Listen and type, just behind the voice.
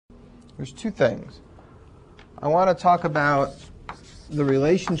there's two things. I want to talk about the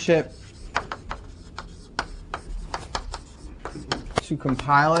relationship to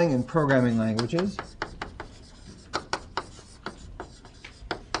compiling and programming languages.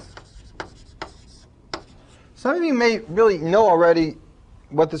 Some of you may really know already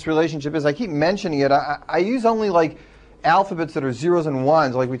what this relationship is. I keep mentioning it. I use only like alphabets that are zeros and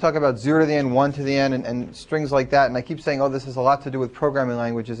ones. Like we talk about 0 to the n, 1 to the n, and strings like that. And I keep saying, oh, this has a lot to do with programming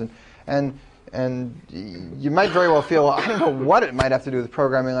languages. And you might very well feel, I don't know what it might have to do with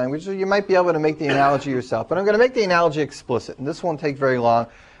programming languages. You might be able to make the analogy yourself. But I'm going to make the analogy explicit. And this won't take very long.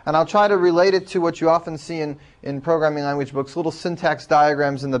 And I'll try to relate it to what you often see in programming language books, little syntax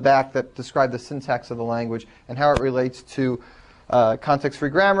diagrams in the back that describe the syntax of the language and how it relates to context-free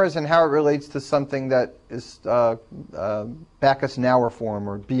grammars and how it relates to something that is Backus-Naur form,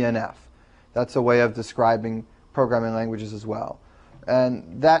 or BNF. That's a way of describing programming languages as well.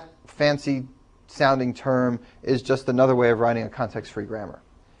 And that fancy-sounding term is just another way of writing a context-free grammar.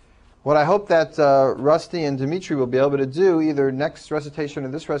 What I hope that Rusty and Dimitri will be able to do, either next recitation or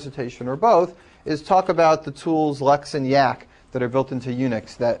this recitation or both, is talk about the tools lect and yak that are built into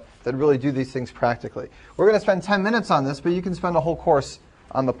Unix that really do these things practically. We're going to spend 10 minutes on this, but you can spend a whole course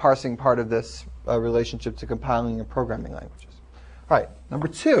on the parsing part of this relationship to compiling and programming languages. All right, number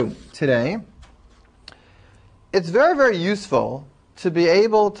 2 today. It's very, very useful to be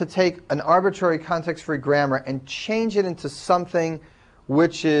able to take an arbitrary context-free grammar and change it into something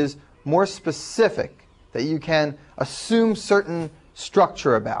which is more specific, that you can assume certain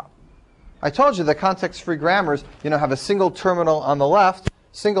structure about. I told you that context-free grammars, have a single terminal on the left,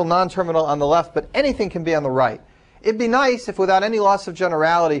 single non-terminal on the left, but anything can be on the right. It'd be nice if, without any loss of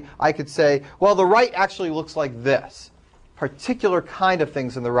generality, I could say, well, the right actually looks like this. Particular kind of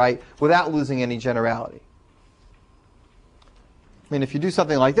things in the right, without losing any generality. I mean, if you do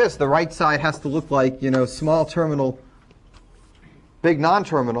something like this, the right side has to look like, small terminal, big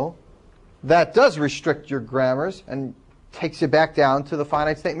non-terminal. That does restrict your grammars and takes you back down to the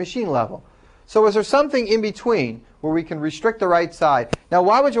finite state machine level. So is there something in between where we can restrict the right side? Now,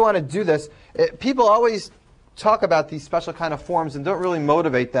 why would you want to do this? People always talk about these special kind of forms and don't really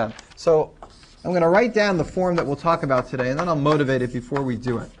motivate them. So I'm going to write down the form that we'll talk about today, and then I'll motivate it before we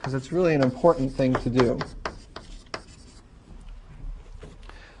do it, because it's really an important thing to do.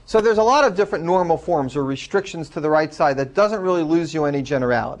 So there's a lot of different normal forms or restrictions to the right side that doesn't really lose you any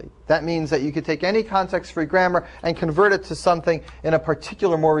generality. That means that you could take any context-free grammar and convert it to something in a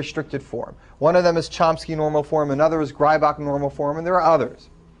particular, more restricted form. One of them is Chomsky normal form, another is Greibach normal form, and there are others.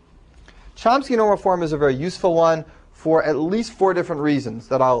 Chomsky normal form is a very useful one for at least 4 different reasons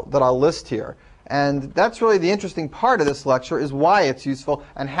that I'll list here. And that's really the interesting part of this lecture, is why it's useful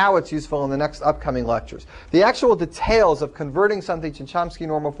and how it's useful in the next upcoming lectures. The actual details of converting something to Chomsky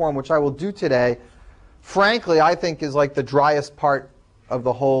normal form, which I will do today, frankly, I think is like the driest part of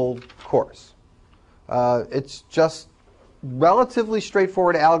the whole course. It's just relatively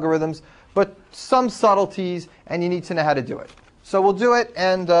straightforward algorithms, but some subtleties, and you need to know how to do it. So we'll do it,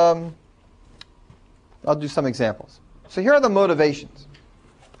 and I'll do some examples. So here are the motivations.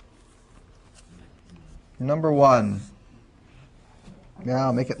 Number 1. Now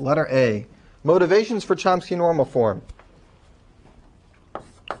I'll make it letter A. Motivations for Chomsky normal form.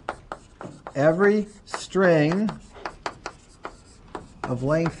 Every string of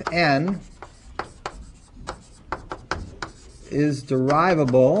length n is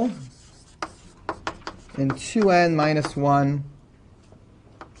derivable in 2n minus 1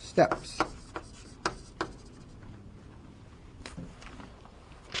 steps.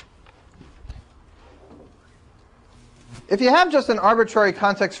 If you have just an arbitrary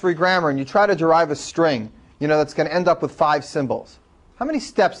context-free grammar and you try to derive a string, that's going to end up with 5 symbols, how many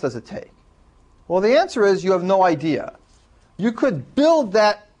steps does it take? Well, the answer is you have no idea. You could build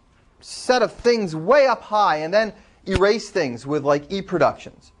that set of things way up high and then erase things with like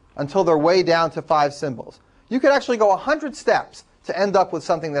e-productions until they're way down to 5 symbols. You could actually go 100 steps to end up with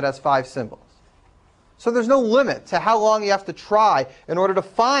something that has 5 symbols. So there's no limit to how long you have to try in order to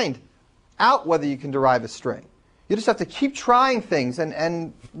find out whether you can derive a string. You just have to keep trying things,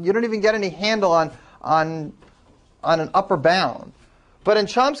 and you don't even get any handle on an upper bound. But in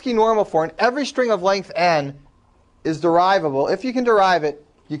Chomsky normal form, every string of length n is derivable. If you can derive it,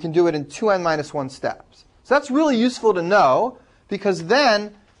 you can do it in 2n minus 1 steps. So that's really useful to know, because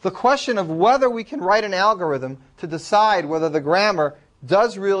then the question of whether we can write an algorithm to decide whether the grammar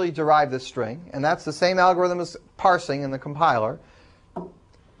does really derive this string, and that's the same algorithm as parsing in the compiler,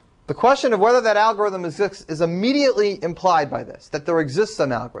 the question of whether that algorithm exists is immediately implied by this, that there exists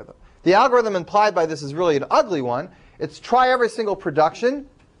some algorithm. The algorithm implied by this is really an ugly one. It's try every single production,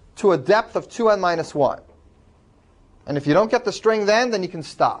 to a depth of 2n minus 1. And if you don't get the string then you can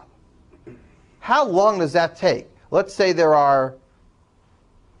stop. How long does that take? Let's say there are,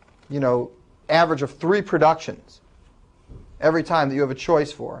 average of 3 productions every time that you have a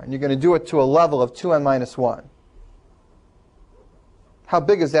choice for, and you're going to do it to a level of 2n minus 1. How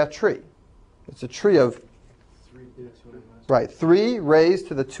big is that tree? It's a tree of 3 raised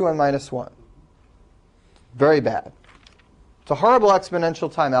to the 2n minus 1. Very bad. It's a horrible exponential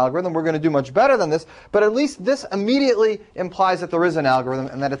time algorithm. We're going to do much better than this, but at least this immediately implies that there is an algorithm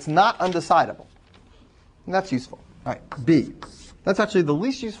and that it's not undecidable. And that's useful. All right, B. That's actually the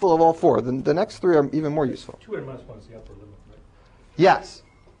least useful of all 4. The next 3 are even more useful. 2n minus 1 is the upper limit, right? Yes.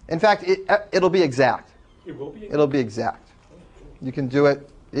 In fact, it'll be exact. It will be exact? It'll be exact. You can do it.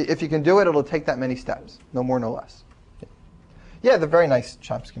 If you can do it, it'll take that many steps. No more, no less. Yeah, the very nice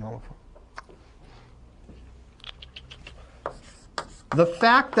Chomsky normal form. The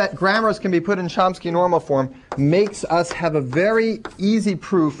fact that grammars can be put in Chomsky normal form makes us have a very easy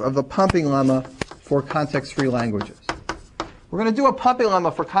proof of the pumping lemma for context-free languages. We're going to do a pumping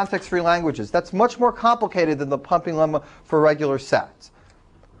lemma for context-free languages. That's much more complicated than the pumping lemma for regular sets.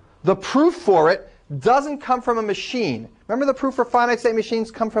 The proof for it doesn't come from a machine. Remember the proof for finite state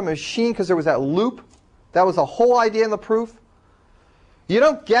machines come from a machine because there was that loop? That was the whole idea in the proof. You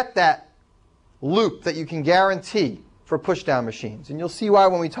don't get that loop that you can guarantee for push-down machines. And you'll see why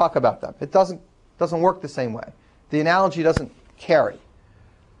when we talk about them. It doesn't work the same way. The analogy doesn't carry.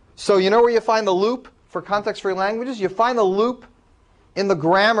 So you know where you find the loop for context-free languages? You find the loop in the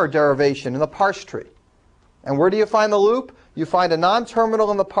grammar derivation, in the parse tree. And where do you find the loop? You find a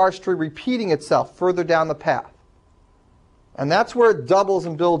non-terminal in the parse tree repeating itself further down the path. And that's where it doubles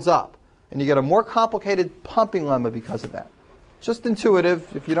and builds up. And you get a more complicated pumping lemma because of that. Just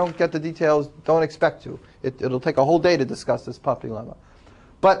intuitive. If you don't get the details, don't expect to. It'll take a whole day to discuss this pumping lemma.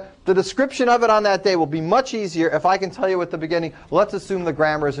 But the description of it on that day will be much easier if I can tell you at the beginning, let's assume the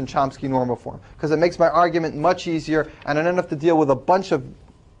grammar is in Chomsky normal form. Because it makes my argument much easier, and I don't have to deal with a bunch of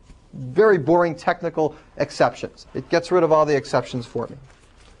very boring technical exceptions. It gets rid of all the exceptions for me.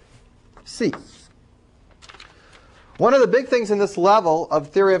 C. One of the big things in this level of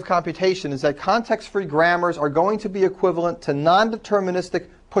theory of computation is that context-free grammars are going to be equivalent to non-deterministic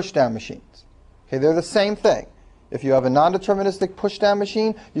push-down machines. Okay, they're the same thing. If you have a non-deterministic push-down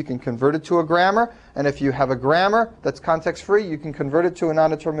machine, you can convert it to a grammar. And if you have a grammar that's context-free, you can convert it to a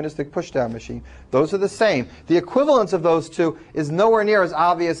non-deterministic push-down machine. Those are the same. The equivalence of those two is nowhere near as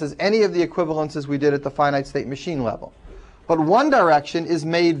obvious as any of the equivalences we did at the finite state machine level. But one direction is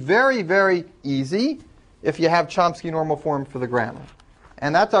made very, very easy if you have Chomsky normal form for the grammar.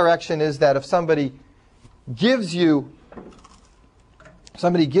 And that direction is that if somebody gives you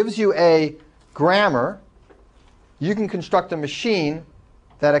a grammar, you can construct a machine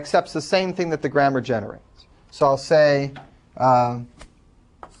that accepts the same thing that the grammar generates. So I'll say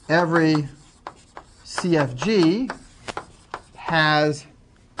every CFG has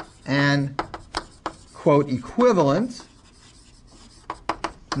an, quote, equivalent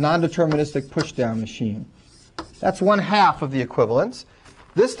non-deterministic push-down machine. That's 1/2 of the equivalence.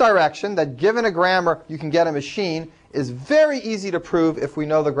 This direction, that given a grammar you can get a machine, is very easy to prove if we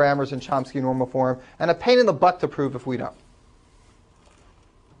know the grammar's in Chomsky normal form, and a pain in the butt to prove if we don't.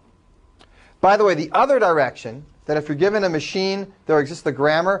 By the way, the other direction, that if you're given a machine, there exists a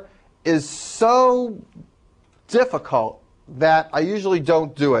grammar, is so difficult that I usually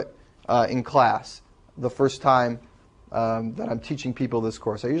don't do it in class the first time that I'm teaching people this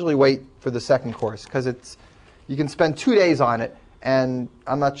course. I usually wait for the second course, because you can spend 2 days on it, and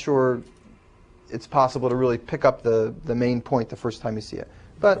I'm not sure it's possible to really pick up the main point the first time you see it.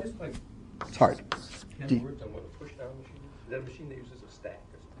 But it's hard. 10 words on what a push-down machine is? Is that a machine that uses a stack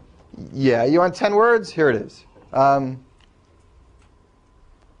or something? Yeah, you want 10 words? Here it is. That's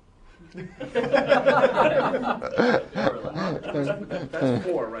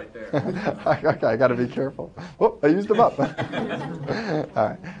 4 right there. Okay, I got to be careful. Oh, I used them up. All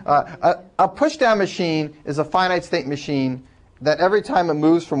right. A push-down machine is a finite state machine that every time it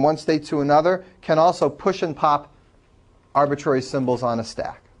moves from one state to another can also push and pop arbitrary symbols on a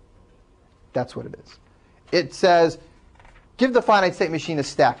stack. That's what it is. It says, give the finite state machine a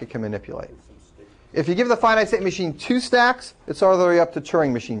stack it can manipulate. If you give the finite state machine 2 stacks, it's all the way up to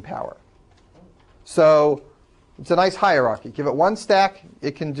Turing machine power. So it's a nice hierarchy. Give it 1 stack,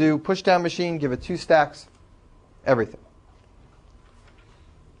 it can do push-down machine. Give it 2 stacks, everything.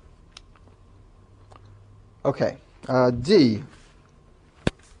 Okay, D.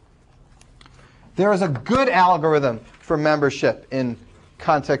 There is a good algorithm for membership in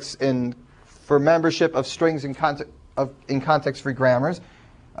context for membership of strings in context-free grammars.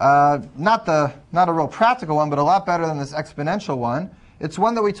 not a real practical one, but a lot better than this exponential one. It's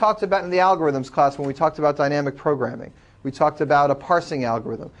one that we talked about in the algorithms class when we talked about dynamic programming. We talked about a parsing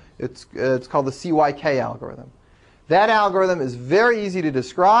algorithm. It's called the CYK algorithm. That algorithm is very easy to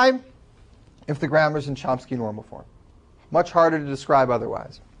describe if the grammar is in Chomsky normal form. Much harder to describe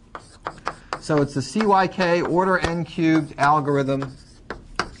otherwise. So it's the CYK order n cubed algorithm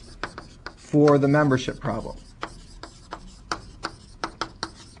for the membership problem.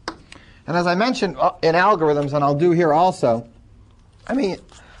 And as I mentioned in algorithms, and I'll do here also,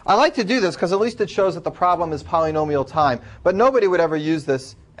 I like to do this because at least it shows that the problem is polynomial time. But nobody would ever use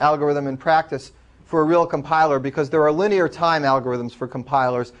this algorithm in practice for a real compiler because there are linear time algorithms for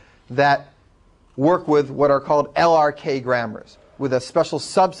compilers that work with what are called LRK grammars, with a special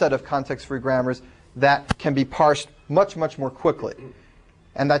subset of context-free grammars that can be parsed much, much more quickly,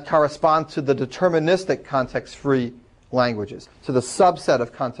 and that correspond to the deterministic context-free languages, to the subset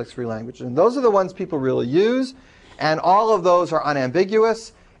of context-free languages. And those are the ones people really use, and all of those are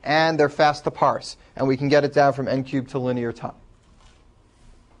unambiguous, and they're fast to parse, and we can get it down from n cubed to linear time.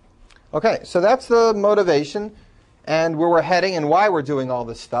 Okay, so that's the motivation, and where we're heading and why we're doing all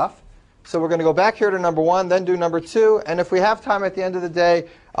this stuff. So we're going to go back here to number 1, then do number 2, and if we have time at the end of the day,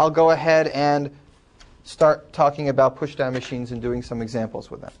 I'll go ahead and start talking about pushdown machines and doing some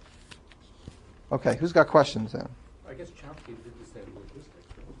examples with them. Okay, who's got questions then? I guess Chomsky did the same linguistics.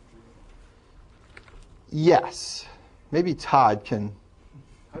 Yes. Maybe Todd can.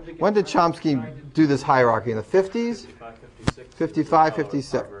 When did Chomsky do this hierarchy? In the 50s? 55, 56. 55,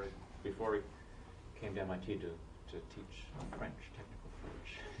 56. Before he came to MIT to teach French, technical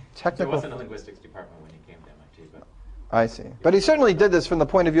French. Technical. So it wasn't a linguistics department when he came to MIT. But I see. But he certainly did this from the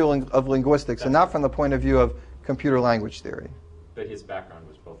point of view of linguistics and not from the point of view of computer language theory. But his background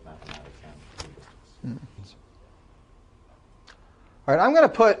was both mathematics and linguistics. All right, I'm going to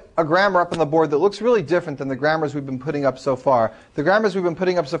put a grammar up on the board that looks really different than the grammars we've been putting up so far. The grammars we've been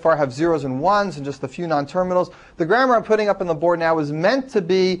putting up so far have zeros and ones and just a few non-terminals. The grammar I'm putting up on the board now is meant to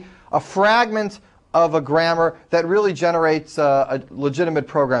be a fragment of a grammar that really generates a legitimate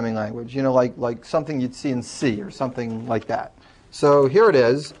programming language, like something you'd see in C or something like that. So here it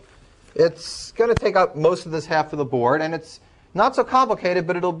is. It's going to take up most of this half of the board, and it's not so complicated,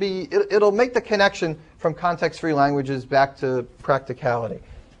 but it'll make the connection from context-free languages back to practicality.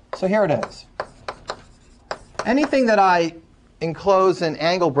 So here it is. Anything that I enclose in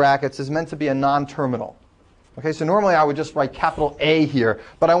angle brackets is meant to be a non-terminal. Okay, so normally I would just write capital A here,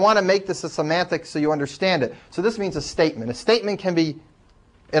 but I want to make this a semantic so you understand it. So this means a statement. A statement can be,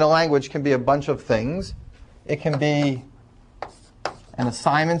 in a language, can be a bunch of things. It can be an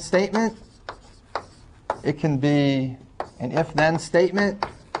assignment statement. It can be an if-then statement.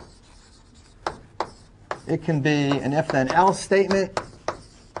 It can be an if-then-else statement.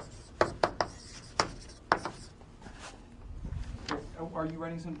 Are you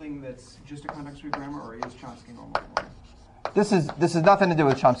writing something that's just a context-free grammar, or is Chomsky normal form? This is nothing to do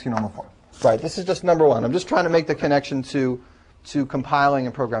with Chomsky normal form. Right. This is just number 1. I'm just trying to make the connection to compiling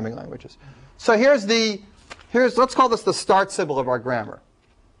and programming languages. So let's call this the start symbol of our grammar.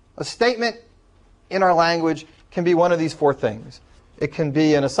 A statement in our language can be one of these 4 things. It can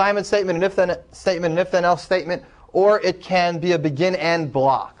be an assignment statement, an if-then statement, an if-then-else statement, or it can be a begin-end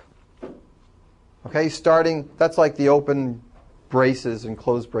block. Okay, that's like the open braces and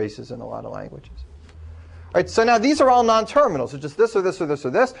closed braces in a lot of languages. All right, so now these are all non-terminals. It's just this or this or this or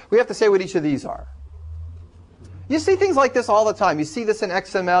this. We have to say what each of these are. You see things like this all the time. You see this in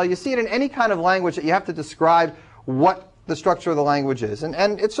XML. You see it in any kind of language that you have to describe what the structure of the language is.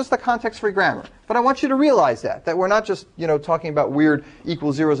 And it's just a context-free grammar. But I want you to realize that we're not just talking about weird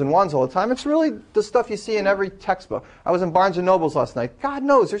equals, zeros, and ones all the time. It's really the stuff you see in every textbook. I was in Barnes & Noble's last night. God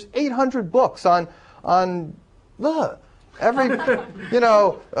knows, there's 800 books on every,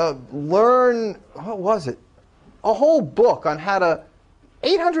 learn, what was it? A whole book on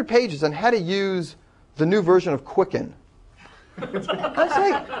 800 pages on how to use the new version of Quicken. That's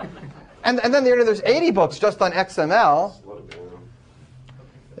like, and then there's 80 books just on XML.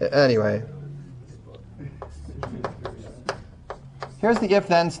 Anyway. Here's the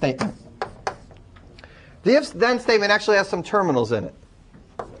if-then statement. The if-then statement actually has some terminals in it.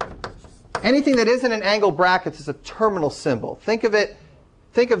 Anything that isn't in angle brackets is a terminal symbol. Think of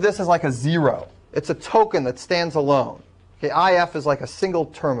this as like a 0. It's a token that stands alone. Okay, IF is like a single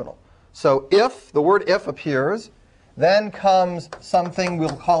terminal. So if, the word if appears, then comes something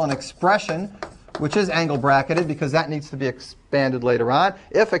we'll call an expression, which is angle bracketed because that needs to be expanded later on.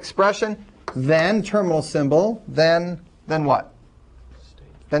 If expression, then terminal symbol, then what?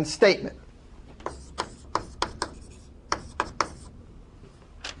 Then statement.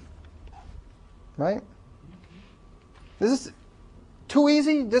 right? Is this too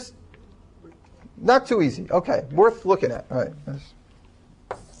easy? Just not too easy. Okay, worth looking at. All right.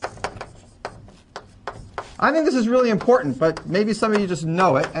 I think this is really important, but maybe some of you just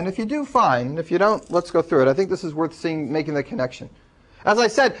know it, and if you do, fine. If you don't, let's go through it. I think this is worth seeing, making the connection. As I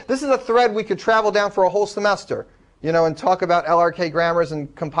said, this is a thread we could travel down for a whole semester, and talk about LRK grammars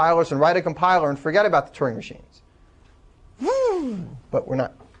and compilers and write a compiler and forget about the Turing machines. Woo! But we're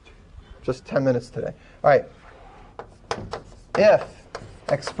not. Just 10 minutes today. All right. If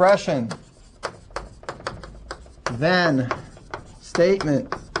expression, then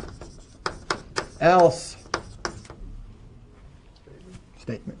statement, else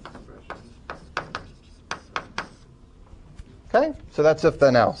statement. Okay? So that's if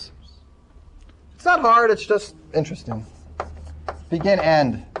then else. It's not hard, it's just interesting. Begin,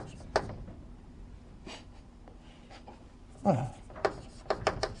 end.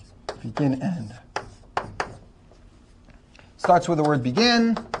 Begin, end. Starts with the word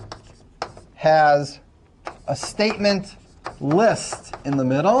begin, has a statement list in the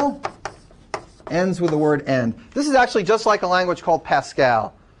middle, ends with the word end. This is actually just like a language called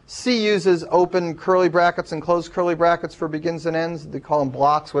Pascal. C uses open curly brackets and closed curly brackets for begins and ends. They call them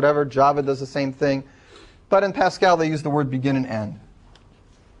blocks, whatever. Java does the same thing. But in Pascal, they use the word begin and end.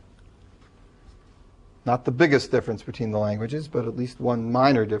 Not the biggest difference between the languages, but at least one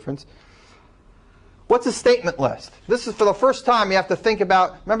minor difference. What's a statement list? This is for the first time you have to think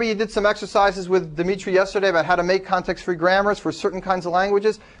about, remember you did some exercises with Dimitri yesterday about how to make context-free grammars for certain kinds of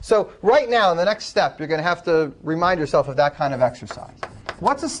languages? So right now, in the next step, you're going to have to remind yourself of that kind of exercise.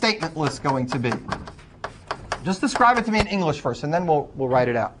 What's a statement list going to be? Just describe it to me in English first, and then we'll write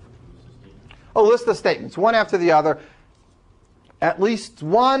it out. A list of statements, one after the other. At least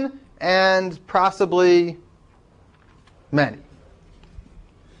one, and possibly many.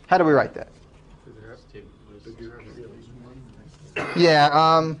 How do we write that?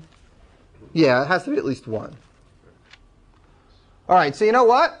 Yeah, it has to be at least one. All right, so you know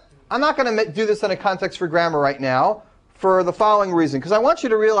what? I'm not going to do this in a context-free grammar right now for the following reason, because I want you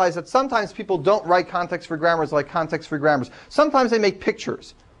to realize that sometimes people don't write context-free grammars like context-free grammars. Sometimes they make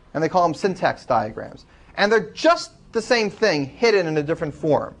pictures, and they call them syntax diagrams. And they're just the same thing, hidden in a different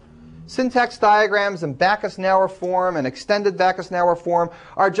form. Syntax diagrams in Backus-Naur form and extended Backus-Naur form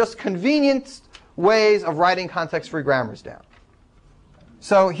are just convenient ways of writing context-free grammars down.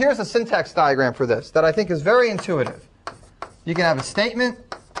 So here's a syntax diagram for this that I think is very intuitive. You can have a statement,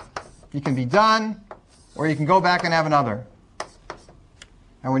 you can be done, or you can go back and have another.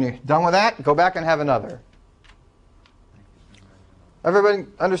 And when you're done with that, go back and have another. Everybody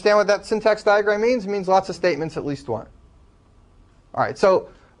understand what that syntax diagram means? It means lots of statements, at least one. All right, so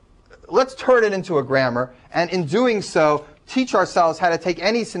let's turn it into a grammar, and in doing so, teach ourselves how to take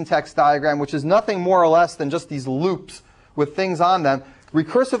any syntax diagram, which is nothing more or less than just these loops with things on them,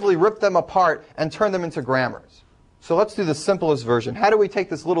 recursively rip them apart, and turn them into grammars. So let's do the simplest version. How do we take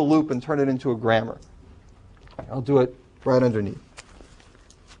this little loop and turn it into a grammar? I'll do it right underneath.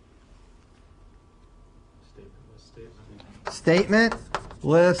 Statement,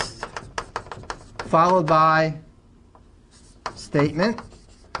 list, followed by statement.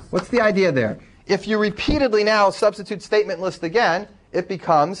 What's the idea there? If you repeatedly now substitute statement list again, it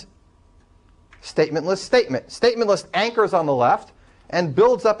becomes statement list statement. Statement list anchors on the left and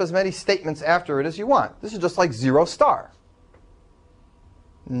builds up as many statements after it as you want. This is just like 0 star.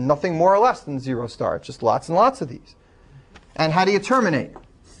 Nothing more or less than 0 star. It's just lots and lots of these. And how do you terminate?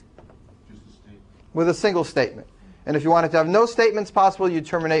 Just a statement. With a single statement. And if you wanted to have no statements possible, you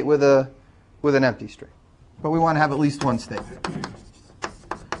terminate with an empty string. But we want to have at least one statement.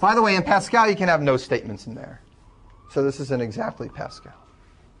 By the way, in Pascal, you can have no statements in there. So this isn't exactly Pascal.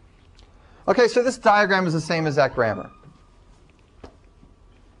 OK, so this diagram is the same as that grammar.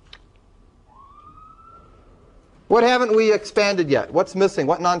 What haven't we expanded yet? What's missing?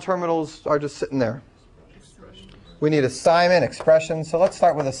 What non-terminals are just sitting there? We need assignment, expression. So let's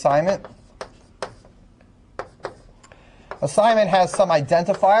start with assignment. Assignment has some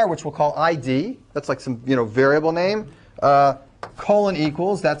identifier, which we'll call ID. That's like some variable name. Colon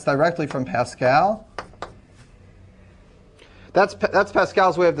equals. That's directly from Pascal. That's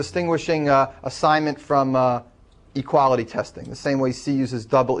Pascal's way of distinguishing assignment from equality testing, the same way C uses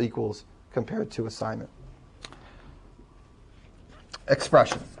double equals compared to assignment.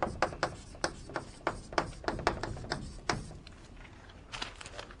 Expression.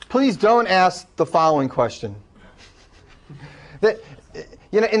 Please don't ask the following question.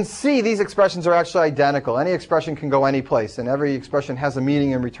 In C, these expressions are actually identical. Any expression can go any place, and every expression has a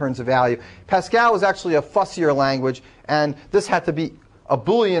meaning and returns a value. Pascal was actually a fussier language, and this had to be a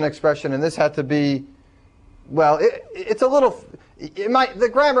Boolean expression, and this had to be, well, it's a little, the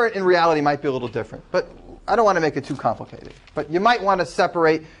grammar in reality might be a little different, but I don't want to make it too complicated. But you might want to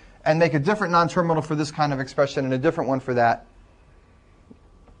separate and make a different non-terminal for this kind of expression and a different one for that.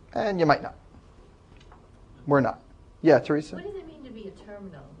 And you might not. We're not. Yeah, Teresa? What does it mean to be a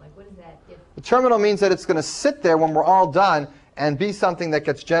terminal? Like, what is that? The terminal means that it's going to sit there when we're all done and be something that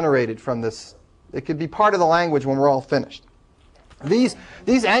gets generated from this. It could be part of the language when we're all finished. These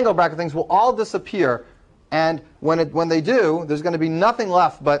angle bracket things will all disappear, and when they do, there's going to be nothing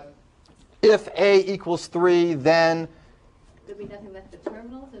left but if A equals 3, then There'll be nothing left but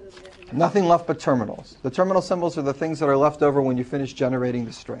terminals? Or there'll be nothing left but terminals. The terminal symbols are the things that are left over when you finish generating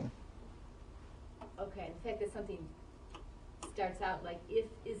the string. Okay, the fact that something starts out like if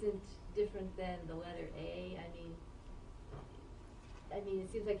isn't different than the letter A, I mean,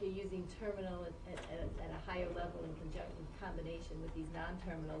 it seems like you're using terminal at a higher level in combination with these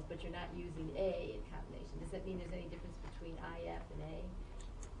non-terminals, but you're not using A in combination. Does that mean there's any difference between IF and A?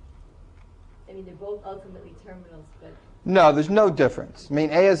 I mean, they're both ultimately terminals, but... No, there's no difference. I mean,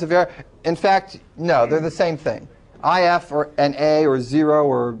 A is in fact, no, they're the same thing. IF and A or 0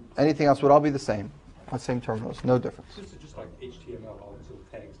 or anything else would all be the same. Same terminals, no difference. This is just like HTML, all these little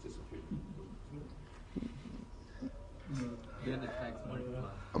tags disappear.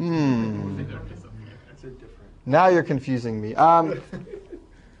 That's a different. Now you're confusing me.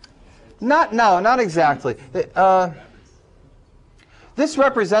 Not exactly. This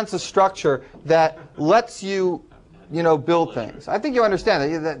represents a structure that lets you, build things. I think you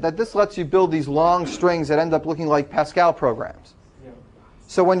understand that this lets you build these long strings that end up looking like Pascal programs.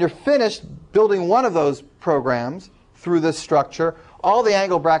 So when you're finished building one of those programs through this structure, all the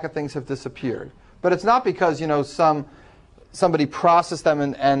angle bracket things have disappeared. But it's not because somebody processed them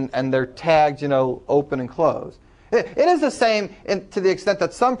and they're tagged open and closed. It is the same to the extent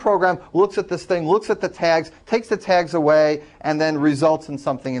that some program looks at this thing, looks at the tags, takes the tags away, and then results in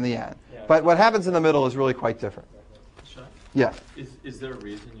something in the end. Yeah. But what happens in the middle is really quite different. Shai? Yeah. Is there a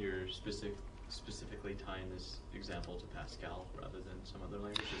reason you're specifically tying this example to Pascal rather than some other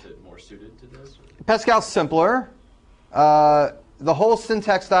language? Is it more suited to this? Or? Pascal's simpler. The whole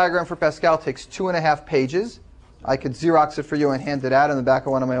syntax diagram for Pascal takes 2.5 pages. I could Xerox it for you and hand it out in the back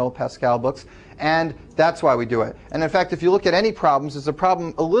of one of my old Pascal books. And that's why we do it. And in fact, if you look at any problems, there's a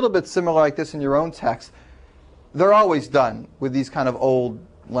problem a little bit similar like this in your own text. They're always done with these kind of old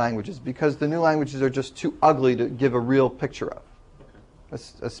languages because the new languages are just too ugly to give a real picture of.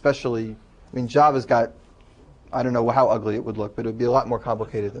 Especially, Java's got, I don't know how ugly it would look, but it would be a lot more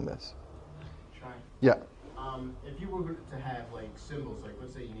complicated than this. Shai? Yeah. If you were to have symbols,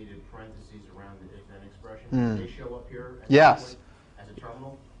 let's say you needed parentheses around the if-then expression, would they show up here Yes. as a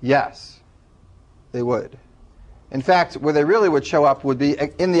terminal? Yes, they would. In fact, where they really would show up would be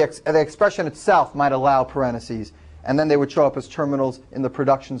in the expression itself might allow parentheses, and then they would show up as terminals in the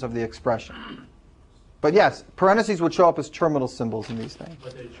productions of the expression. But yes, parentheses would show up as terminal symbols in these things.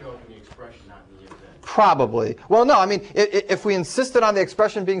 But they'd show up in the expression, not in the if-then. Probably. Well, no, if we insisted on the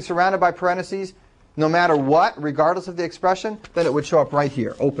expression being surrounded by parentheses, no matter what, regardless of the expression, then it would show up right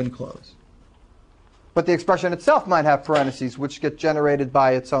here, open, close. But the expression itself might have parentheses, which get generated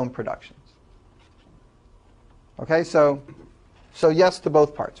by its own productions. Okay, so yes to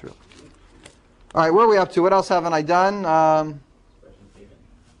both parts, really. All right, where are we up to? What else haven't I done?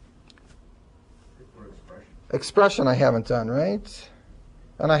 Expression I haven't done, right?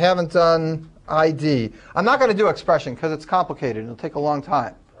 And I haven't done ID. I'm not going to do expression because it's complicated. It'll take a long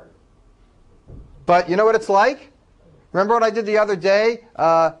time. But you know what it's like? Remember what I did the other day?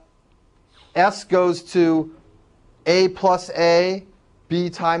 S goes to A plus A, B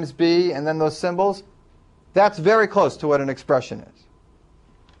times B, and then those symbols. That's very close to what an expression is.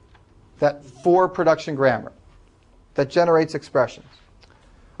 That for production grammar that generates expressions.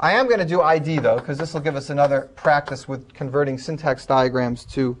 I am going to do ID, though, because this will give us another practice with converting syntax diagrams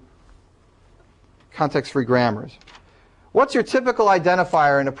to context-free grammars. What's your typical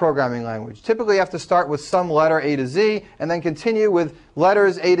identifier in a programming language? Typically, you have to start with some letter A to Z, and then continue with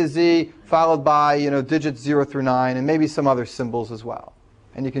letters A to Z, followed by digits 0 through 9, and maybe some other symbols as well.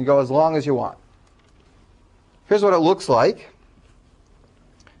 And you can go as long as you want. Here's what it looks like.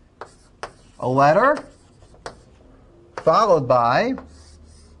 A letter followed by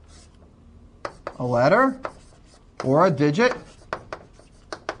a letter or a digit.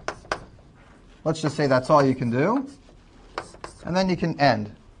 Let's just say that's all you can do. And then you can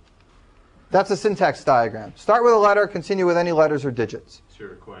end. That's a syntax diagram. Start with a letter, continue with any letters or digits. So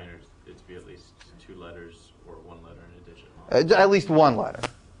you're requiring it to be at least 2 letters or 1 letter and a digit? At least 1 letter.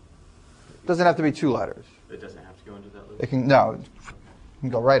 It doesn't have to be 2 letters. It doesn't have to go into that loop? It can, no. can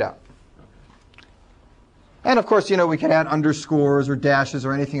go right out. And of course, we can add underscores or dashes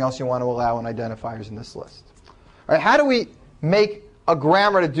or anything else you want to allow in identifiers in this list. All right, how do we make a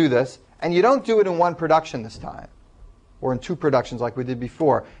grammar to do this? And you don't do it in one production this time, or in two productions like we did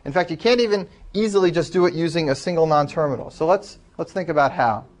before. In fact, you can't even easily just do it using a single non-terminal. So let's think about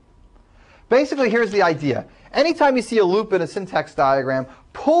how. Basically, here's the idea. Anytime you see a loop in a syntax diagram,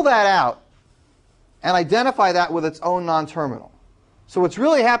 pull that out and identify that with its own non-terminal. So what's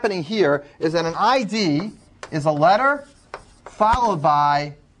really happening here is that an ID is a letter followed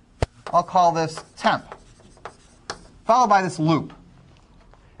by, I'll call this temp, followed by this loop.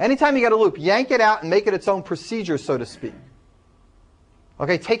 Anytime you get a loop, yank it out and make it its own procedure, so to speak.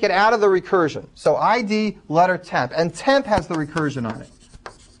 Okay, take it out of the recursion. So ID, letter, temp. And temp has the recursion on it.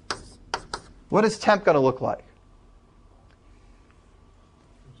 What is temp going to look like?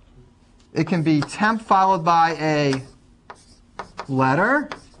 It can be temp followed by a letter.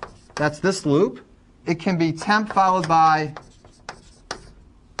 That's this loop. It can be temp followed by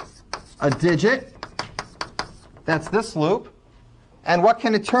a digit. That's this loop. And what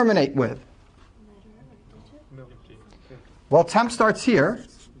can it terminate with? Well, temp starts here,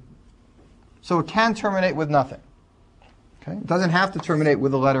 so it can terminate with nothing. Okay? It doesn't have to terminate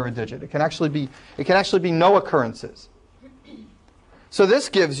with a letter or a digit. It can actually be no occurrences. So this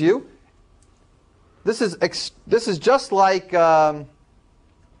gives you, this is just like 0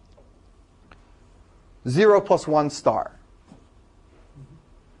 plus 1 star.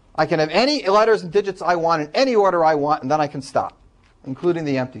 I can have any letters and digits I want in any order I want, and then I can stop, including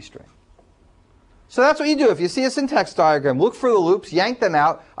the empty string. So that's what you do. If you see a syntax diagram, look for the loops, yank them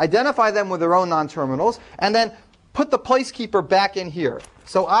out, identify them with their own non-terminals, and then put the placekeeper back in here.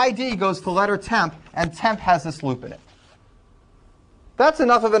 So ID goes to letter temp, and temp has this loop in it. That's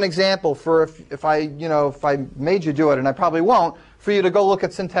enough of an example for if I made you do it, and I probably won't, for you to go look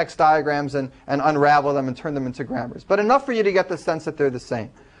at syntax diagrams and unravel them and turn them into grammars. But enough for you to get the sense that they're the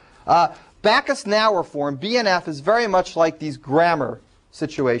same. Backus-Naur form, BNF, is very much like these grammar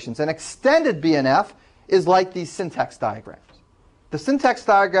situations. An extended BNF is like these syntax diagrams. The syntax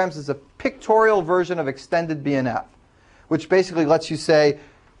diagrams is a pictorial version of extended BNF, which basically lets you say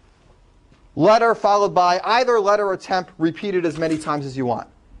letter followed by either letter or temp repeated as many times as you want.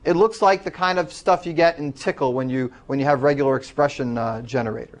 It looks like the kind of stuff you get in Tickle when you have regular expression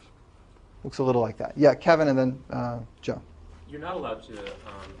generators. Looks a little like that. Yeah, Kevin and then Joe. You're not allowed to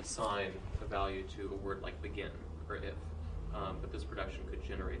assign a value to a word like begin or if, but this production could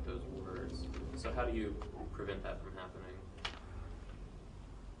generate those words. So how do you prevent that from happening?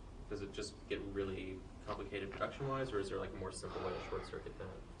 Does it just get really complicated production-wise, or is there like a more simple way to short-circuit that?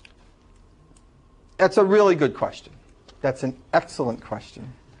 That's a really good question. That's an excellent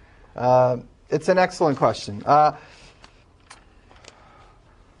question. It's an excellent question. I'm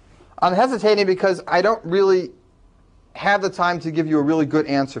hesitating because I don't really have the time to give you a really good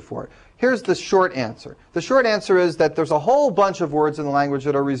answer for it. Here's the short answer. The short answer is that there's a whole bunch of words in the language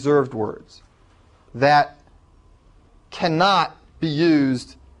that are reserved words that cannot be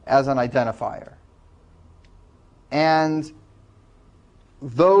used as an identifier. And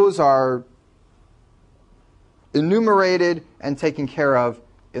those are enumerated and taken care of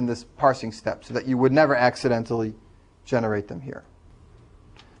in this parsing step so that you would never accidentally generate them here.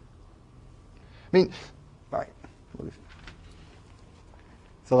 I mean, all right.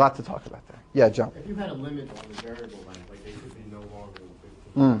 It's a lot to talk about there. Yeah, Joe. If you had a limit on the variable length, like they could be no longer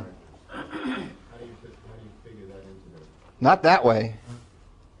than 15 How do you figure that into there? Not that way.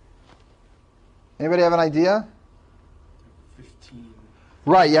 Anybody have an idea? 15.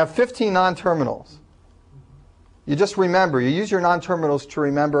 Right, you have 15 non-terminals. You just remember. You use your non-terminals to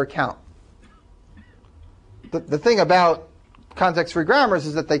remember a count. The thing about context-free grammars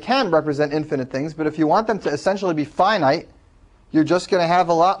is that they can represent infinite things, but if you want them to essentially be finite, you're just going to have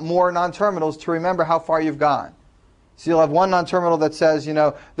a lot more non-terminals to remember how far you've gone. So you'll have one non-terminal that says,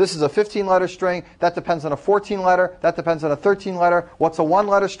 this is a 15-letter string. That depends on a 14-letter. That depends on a 13-letter. What's a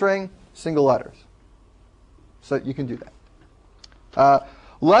one-letter string? Single letters. So you can do that.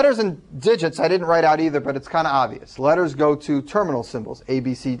 Letters and digits I didn't write out either, but it's kind of obvious. Letters go to terminal symbols, A,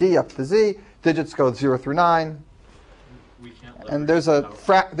 B, C, D, up to Z. Digits go 0 through 9. We can't And there's a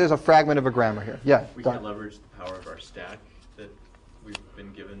fragment of a grammar here. Yeah. We can't leverage the power of our stack that we've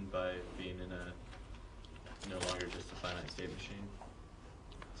been given by being in a no longer just a finite state machine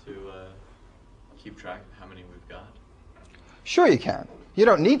to keep track of how many we've got. Sure you can. You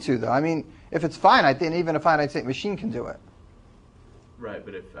don't need to, though. I mean, if it's finite, then even a finite state machine can do it. Right,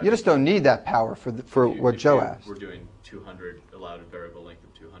 but if You just don't need that power for what Joe asked. We're doing 200 allowed a variable length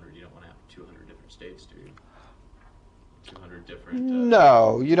of 200. You don't want to have 200 different states, do you? 200 different.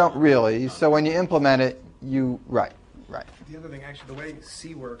 No, you don't really. So when you implement it, right. The other thing, actually, the way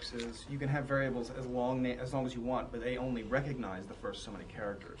C works is you can have variables as long as you want, but they only recognize the first so many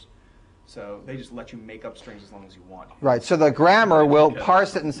characters. So they just let you make up strings as long as you want. Right. So the grammar will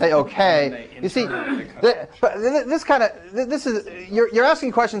parse it and say, okay. You see, you're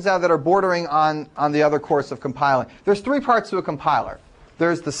asking questions now that are bordering on the other course of compiling. There's three parts to a compiler.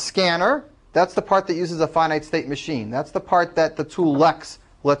 There's the scanner. That's the part that uses a finite state machine. That's the part that the tool lect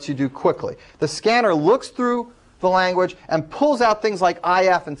lets you do quickly. The scanner looks through the language and pulls out things like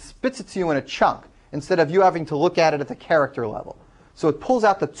IF and spits it to you in a chunk instead of you having to look at it at the character level. So it pulls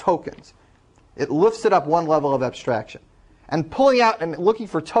out the tokens. It lifts it up one level of abstraction. And pulling out and looking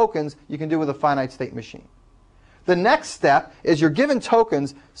for tokens you can do with a finite state machine. The next step is you're given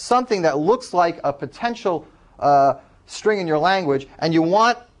tokens, something that looks like a potential string in your language, and you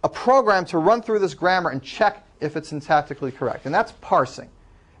want a program to run through this grammar and check if it's syntactically correct. And that's parsing.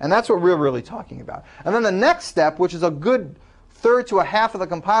 And that's what we're really talking about. And then the next step, which is a good third to a half of the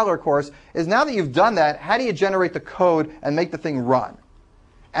compiler course, is now that you've done that, how do you generate the code and make the thing run?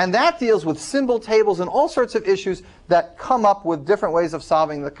 And that deals with symbol tables and all sorts of issues that come up with different ways of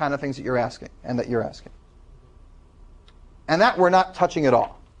solving the kind of things that you're asking and that you're asking. And that we're not touching at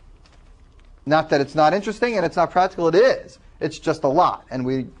all. Not that it's not interesting and it's not practical, it is. It's just a lot, and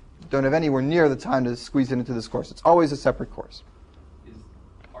we don't have anywhere near the time to squeeze it into this course. It's always a separate course. Is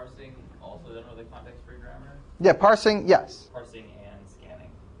parsing also done with a context-free grammar? Yeah, parsing, yes. Parsing and scanning.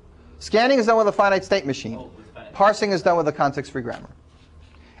 Scanning is done with a finite state machine. Parsing is done with a context-free grammar.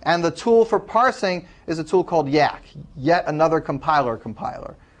 And the tool for parsing is a tool called YAC, yet another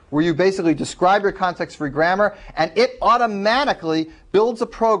compiler, where you basically describe your context-free grammar, and it automatically builds a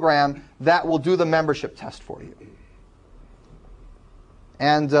program that will do the membership test for you.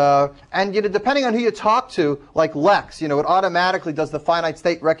 And depending on who you talk to, like lect, it automatically does the finite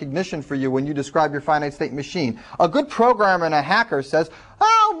state recognition for you when you describe your finite state machine. A good programmer and a hacker says,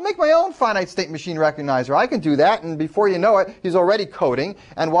 I'll make my own finite state machine recognizer. I can do that. And before you know it, he's already coding.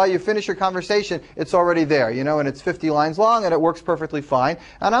 And while you finish your conversation, it's already there, and it's 50 lines long, and it works perfectly fine.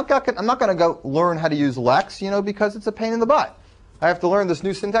 And I'm not going to go learn how to use lect, because it's a pain in the butt. I have to learn this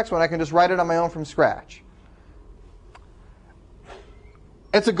new syntax when I can just write it on my own from scratch.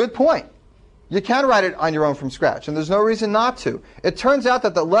 It's a good point. You can write it on your own from scratch, and there's no reason not to. It turns out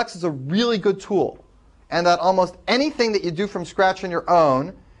that the lect is a really good tool, and that almost anything that you do from scratch on your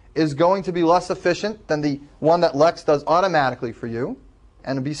own is going to be less efficient than the one that lect does automatically for you,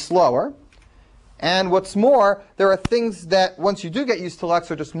 and be slower. And what's more, there are things that, once you do get used to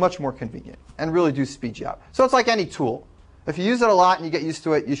lect, are just much more convenient and really do speed you up. So it's like any tool. If you use it a lot and you get used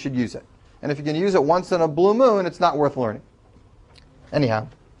to it, you should use it. And if you can use it once in a blue moon, it's not worth learning. Anyhow,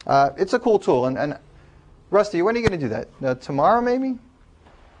 it's a cool tool. And Rusty, when are you going to do that? Tomorrow, maybe?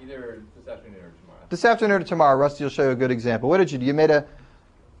 Either this afternoon or tomorrow. This afternoon or tomorrow, Rusty will show you a good example. What did you do? You made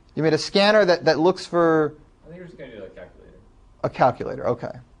a scanner that looks for... I think we're just going to do a calculator. A calculator,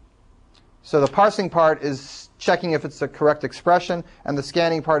 okay. So the parsing part is checking if it's the correct expression, and the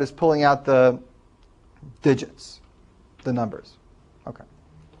scanning part is pulling out the digits, the numbers. Okay.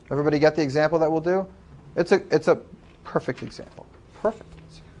 Everybody get the example that we'll do? It's a perfect example. Perfect.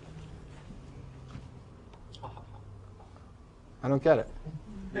 I don't get it.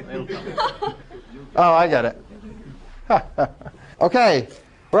 Oh, I get it. Okay,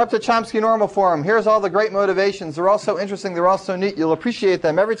 we're up to Chomsky normal form. Here's all the great motivations. They're all so interesting. They're all so neat. You'll appreciate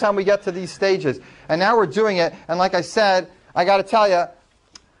them every time we get to these stages. And now we're doing it. And like I said, I got to tell you,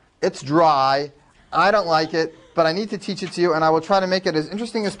 it's dry. I don't like it, but I need to teach it to you. And I will try to make it as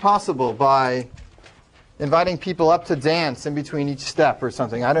interesting as possible by inviting people up to dance in between each step or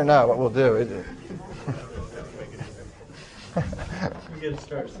something. I don't know what we'll do.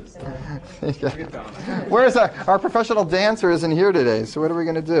 Where's our professional dancer isn't here today, so what are we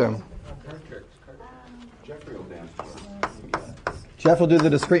going to do? Jeffrey will dance. Jeff will do the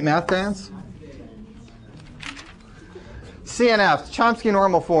discrete math dance? CNF, Chomsky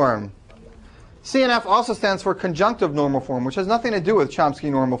normal form. CNF also stands for conjunctive normal form, which has nothing to do with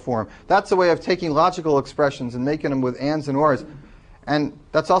Chomsky normal form. That's a way of taking logical expressions and making them with ands and ors. And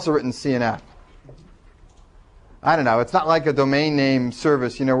that's also written CNF. I don't know. It's not like a domain name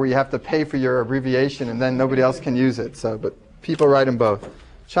service, where you have to pay for your abbreviation and then nobody else can use it. But people write them both.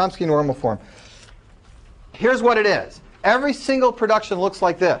 Chomsky normal form. Here's what it is. Every single production looks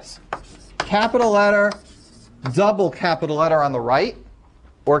like this. Capital letter, double capital letter on the right,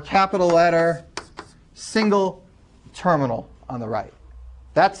 or capital letter, single terminal on the right.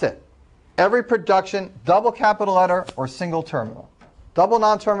 That's it. Every production, double capital letter or single terminal. Double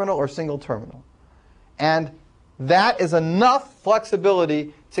non-terminal or single terminal. And That is enough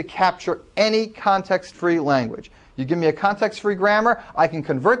flexibility to capture any context-free language. You give me a context-free grammar, I can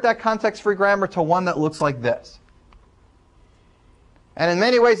convert that context-free grammar to one that looks like this. And in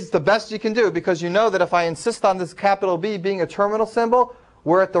many ways, it's the best you can do, because you know that if I insist on this capital B being a terminal symbol,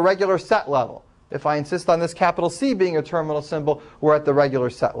 we're at the regular set level. If I insist on this capital C being a terminal symbol, we're at the regular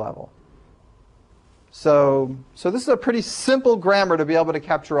set level. So this is a pretty simple grammar to be able to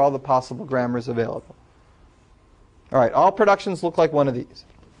capture all the possible grammars available. All right, all productions look like one of these.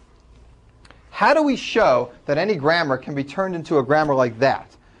 How do we show that any grammar can be turned into a grammar like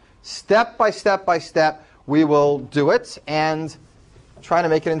that? Step by step by step, we will do it and try to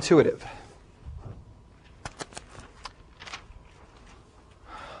make it intuitive.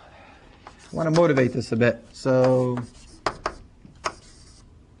 I want to motivate this a bit. So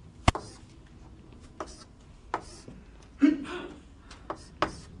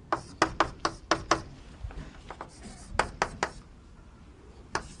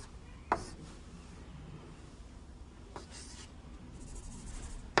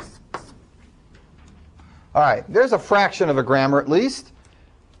all right, there's a fraction of a grammar at least,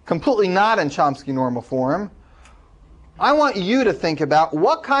 completely not in Chomsky normal form. I want you to think about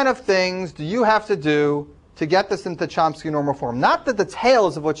what kind of things do you have to do to get this into Chomsky normal form. Not the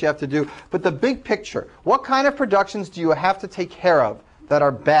details of what you have to do, but the big picture. What kind of productions do you have to take care of that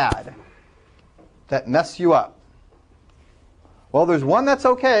are bad, that mess you up? Well, there's one that's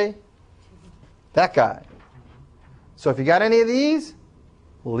okay. That guy. So if you got any of these,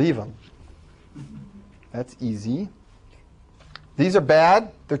 leave them. That's easy. These are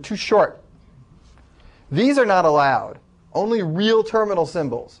bad. They're too short. These are not allowed. Only real terminal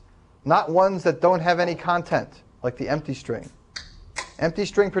symbols, not ones that don't have any content, like the empty string. Empty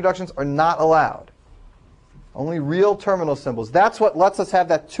string productions are not allowed. Only real terminal symbols. That's what lets us have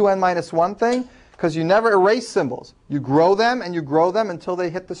that 2n minus 1 thing, because you never erase symbols. You grow them and you grow them until they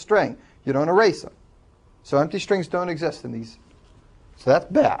hit the string. You don't erase them. So empty strings don't exist in these. So that's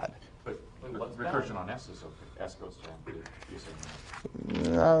bad. But recursion on S is okay. S goes to empty.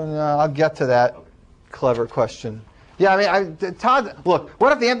 No, I'll get to that. Okay. Clever question. Yeah, I mean, Todd, look,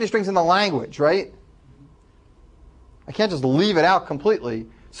 what if the empty string's in the language, right? I can't just leave it out completely.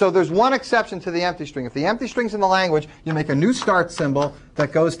 So there's one exception to the empty string. If the empty string's in the language, you make a new start symbol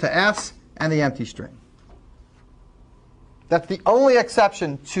that goes to S and the empty string. That's the only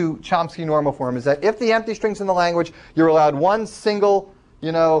exception to Chomsky normal form, is that if the empty string's in the language, you're allowed one single,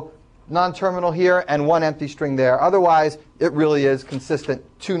 non-terminal here and one empty string there. Otherwise, it really is consistent.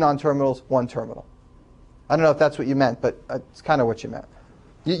 2 non-terminals, 1 terminal. I don't know if that's what you meant, but it's kind of what you meant.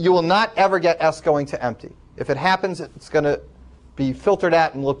 You will not ever get S going to empty. If it happens, it's going to be filtered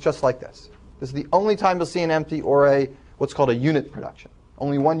at and look just like this. This is the only time you'll see an empty or what's called a unit production.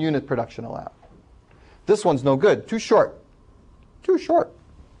 Only 1 unit production allowed. This one's no good. Too short. Too short.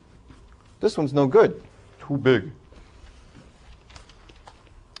 This one's no good. Too big.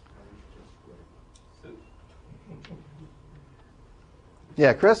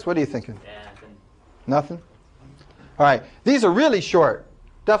 Yeah, Chris, what are you thinking? Nothing? All right. These are really short.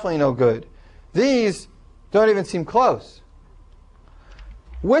 Definitely no good. These don't even seem close.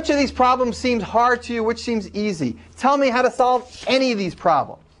 Which of these problems seems hard to you? Which seems easy? Tell me how to solve any of these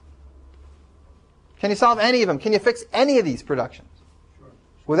problems. Can you solve any of them? Can you fix any of these productions? Sure.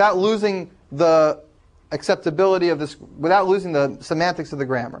 Without losing the acceptability of this, without losing the semantics of the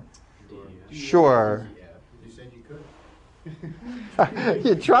grammar? Sure. You said you could.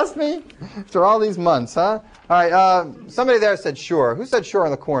 You trust me? After all these months, huh? All right, somebody there said sure. Who said sure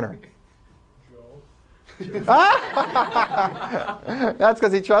in the corner? Joe. That's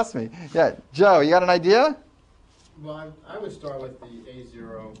because he trusts me. Yeah, Joe, you got an idea? Well, I would start with the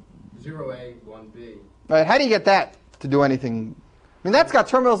A0, 0A, 1B. All right, how do you get that to do anything? I mean, that's got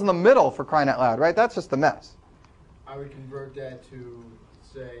terminals in the middle, for crying out loud, right? That's just a mess. I would convert that to,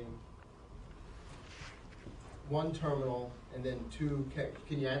 say, 1 terminal and then 2.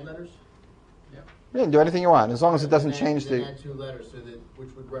 Can you add letters? Yeah. You can do anything you want, as long as it doesn't change the... add 2 letters, so that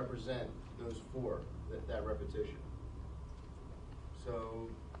which would represent those 4, that repetition. So,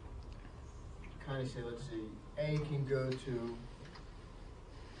 kind of say, let's see, A can go to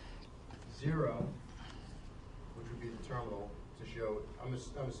 0, which would be the terminal to show. I'm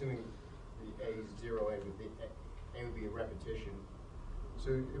assuming the A is 0A would be A would be a repetition.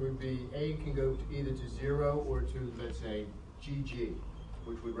 So it would be A can go to either to 0 or to, let's say, GG,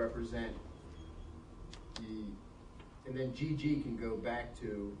 which would represent and then GG can go back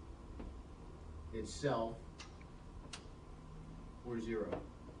to itself or 0.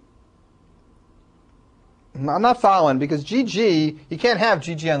 I'm not following, because GG, you can't have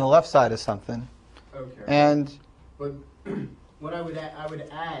GG on the left side of something. Okay. And But what I would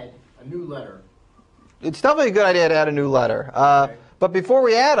add a new letter. It's definitely a good idea to add a new letter. Okay. But before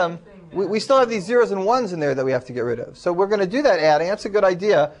we add them, we still have these zeros and ones in there that we have to get rid of. So we're going to do that adding. That's a good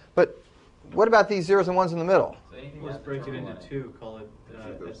idea. But what about these zeros and ones in the middle? So anything Let's after break it terminal into A. two, call it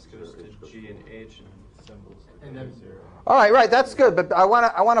S goes to G and H and symbols. And then 0. All right, right, that's good. But I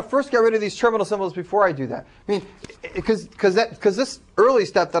want to first get rid of these terminal symbols before I do that. I mean, because this early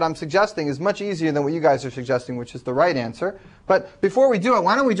step that I'm suggesting is much easier than what you guys are suggesting, which is the right answer. But before we do it,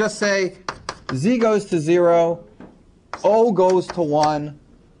 why don't we just say Z goes to 0, O goes to 1,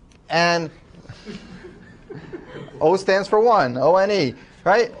 and O stands for 1, O-N-E,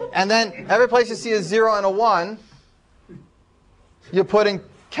 right? And then every place you see a 0 and a 1, you're putting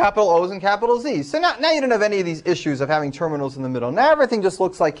capital O's and capital Z's. So now you don't have any of these issues of having terminals in the middle. Now everything just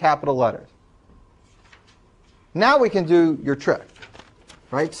looks like capital letters. Now we can do your trick,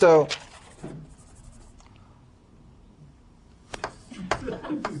 right? So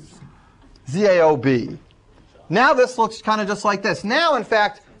ZAOB. Now this looks kind of just like this. Now, in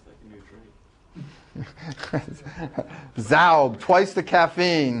fact, Zaub, twice the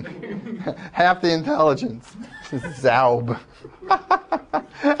caffeine, half the intelligence. Zaub.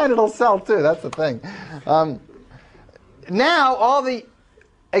 And it'll sell too, that's the thing. Now all the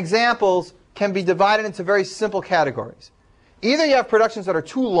examples can be divided into very simple categories. Either you have productions that are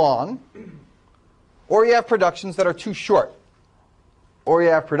too long, or you have productions that are too short, or you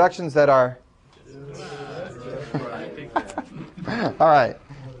have productions that are... All right.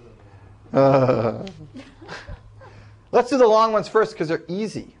 Let's do the long ones first because they're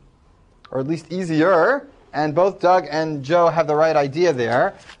easy, or at least easier. And both Doug and Joe have the right idea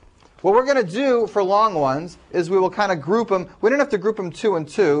there. What we're going to do for long ones is we will kind of group them. We don't have to group them 2 and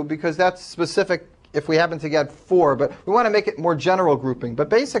 2 because that's specific if we happen to get 4. But we want to make it more general grouping. But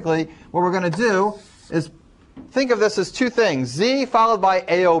basically, what we're going to do is think of this as two things. Z followed by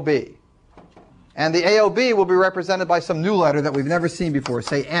AOB. And the AOB will be represented by some new letter that we've never seen before,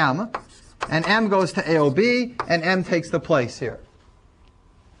 say M. And M goes to AOB, and M takes the place here.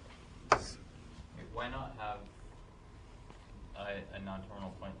 Why not have a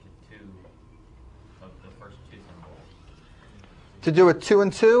non-terminal point to 2 of the first 2 symbols? To do it 2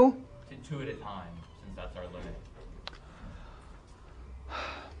 and 2? To 2 at a time, since that's our limit.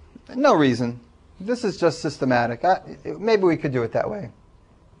 No reason. This is just systematic. Maybe we could do it that way.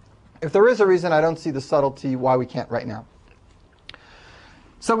 If there is a reason, I don't see the subtlety why we can't right now.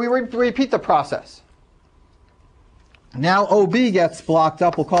 So we repeat the process. Now OB gets blocked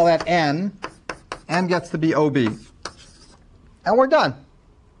up. We'll call that N. N gets to be OB. And we're done.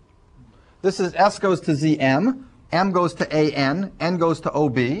 This is S goes to ZM. M goes to AN. N goes to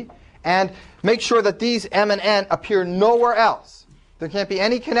OB. And make sure that these M and N appear nowhere else. There can't be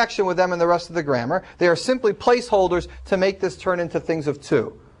any connection with them in the rest of the grammar. They are simply placeholders to make this turn into things of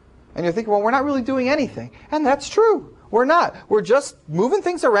 2. And you're thinking, well, we're not really doing anything. And that's true. We're not. We're just moving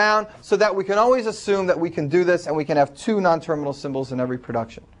things around so that we can always assume that we can do this and we can have 2 non-terminal symbols in every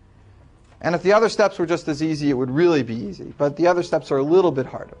production. And if the other steps were just as easy, it would really be easy. But the other steps are a little bit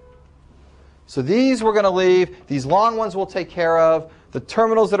harder. So these we're going to leave. These long ones we'll take care of. The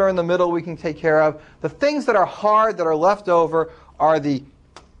terminals that are in the middle we can take care of. The things that are hard, that are left over, are the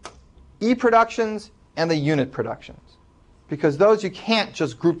E productions and the unit productions. Because those you can't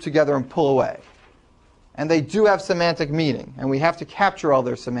just group together and pull away. And they do have semantic meaning, and we have to capture all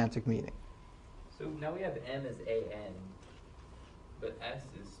their semantic meaning. So now we have M as AN, but S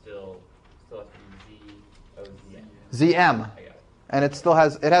is still has to be Z-O-Z-M. ZM. I got it. And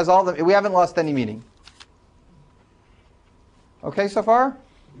it has all the, we haven't lost any meaning. Okay so far? All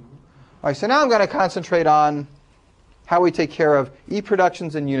right, so now I'm going to concentrate on how we take care of E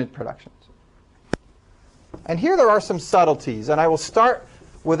productions and unit productions. And here there are some subtleties, and I will start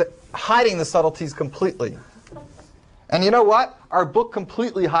with hiding the subtleties completely. And you know what? Our book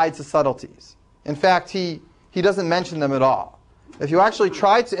completely hides the subtleties. In fact, he doesn't mention them at all. If you actually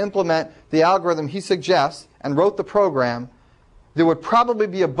tried to implement the algorithm he suggests and wrote the program, there would probably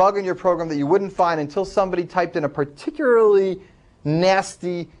be a bug in your program that you wouldn't find until somebody typed in a particularly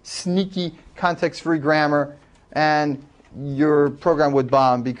nasty, sneaky, context-free grammar, and your program would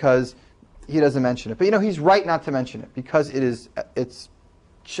bomb because he doesn't mention it. But you know, he's right not to mention it because it's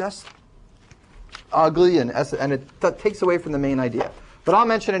just ugly and it takes away from the main idea. But I'll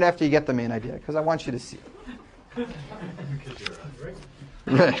mention it after you get the main idea because I want you to see it.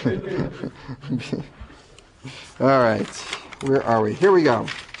 Right. All right. Where are we? Here we go.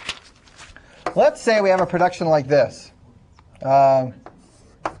 Let's say we have a production like this.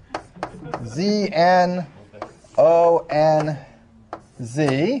 Z, N, O, N,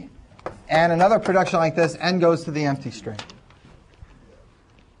 Z. and another production like this, n goes to the empty string.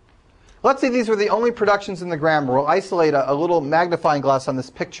 Let's say these were the only productions in the grammar. We'll isolate a little magnifying glass on this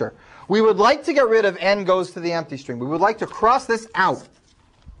picture. We would like to get rid of n goes to the empty string. We would like to cross this out.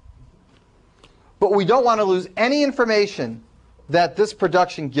 But we don't want to lose any information that this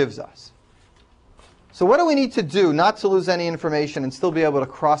production gives us. So what do we need to do not to lose any information and still be able to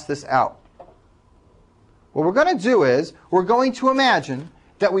cross this out? What we're going to do is we're going to imagine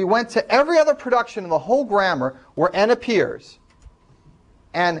that we went to every other production in the whole grammar where n appears,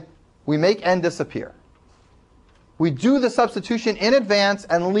 and we make n disappear. We do the substitution in advance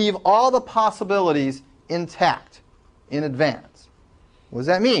and leave all the possibilities intact in advance. What does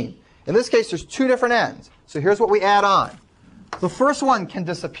that mean? In this case, there's two different n's. So here's what we add on. The first one can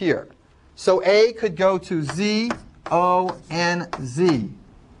disappear. So A could go to Z-O-N-Z.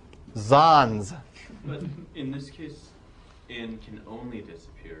 Zons. But in this case, n can only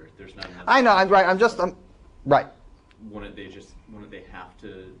disappear. There's not another. I know, I'm right. Right. Wouldn't they have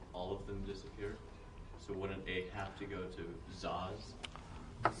to, all of them disappear? So wouldn't A have to go to Zaz?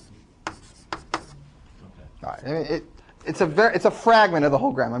 Okay. All right. I mean, it's a fragment of the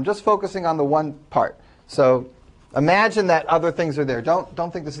whole grammar. I'm just focusing on the one part. So imagine that other things are there.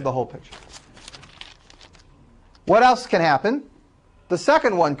 Don't think this is the whole picture. What else can happen? The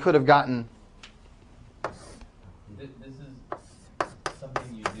second one could have gotten. This is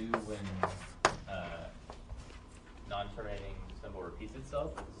something you do when non-terminating symbol repeats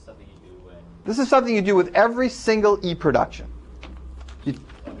itself. This is something you do when. This is something you do with every single E production.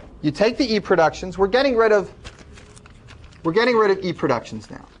 You take the E productions. We're getting rid of E productions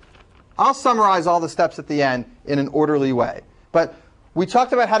now. I'll summarize all the steps at the end in an orderly way. But we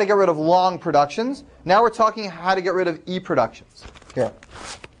talked about how to get rid of long productions. Now we're talking how to get rid of E productions. Here.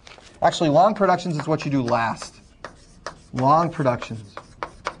 Actually, long productions is what you do last. Long productions.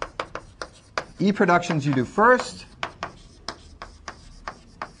 E productions you do first.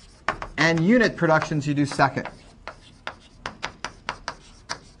 And unit productions you do second.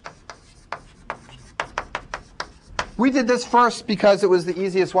 We did this first because it was the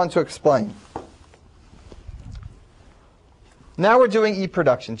easiest one to explain. Now we're doing E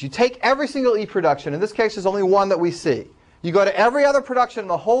productions. You take every single E production. In this case, there's only one that we see. You go to every other production in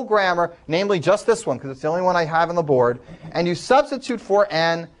the whole grammar, namely just this one, because it's the only one I have on the board, and you substitute for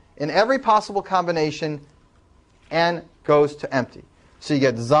n in every possible combination. N goes to empty. So you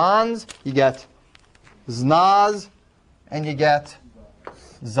get zons, you get znaz, and you get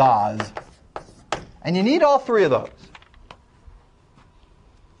zaz. And you need all three of those.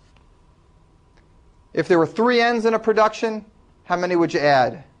 If there were 3 n's in a production, how many would you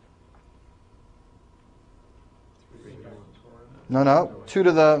add? No, 2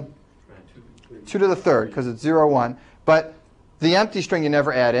 to the third, because it's 0, 1. But the empty string you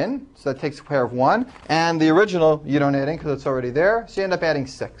never add in, so that takes care of 1. And the original you don't add in because it's already there, so you end up adding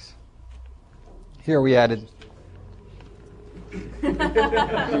 6. Here we added.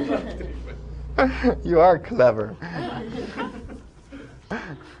 You are clever.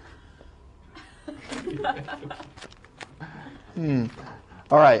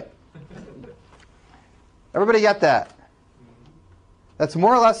 All right. Everybody get that? That's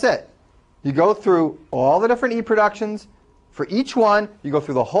more or less it. You go through all the different E productions. For each one, you go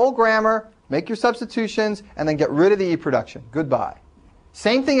through the whole grammar, make your substitutions, and then get rid of the E production. Goodbye.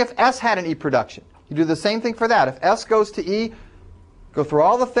 Same thing if S had an E production. You do the same thing for that. If S goes to E, go through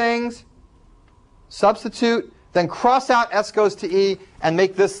all the things, substitute, then cross out S goes to E, and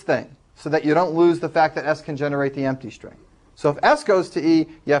make this thing, so that you don't lose the fact that S can generate the empty string. So if S goes to E,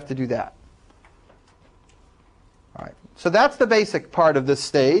 you have to do that. All right. So that's the basic part of this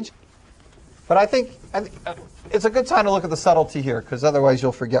stage. But I think it's a good time to look at the subtlety here, because otherwise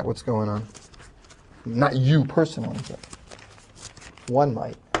you'll forget what's going on. Not you personally, but one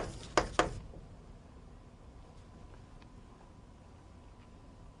might.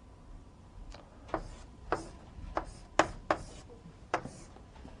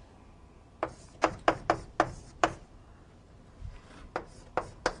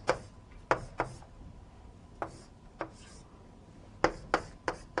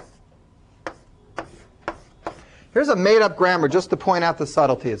 Here's a made-up grammar just to point out the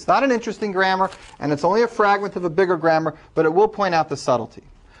subtlety. It's not an interesting grammar, and it's only a fragment of a bigger grammar, but it will point out the subtlety.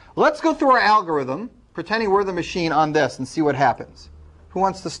 Let's go through our algorithm, pretending we're the machine on this, and see what happens. Who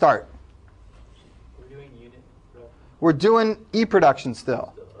wants to start? We're doing unit production. We're doing E production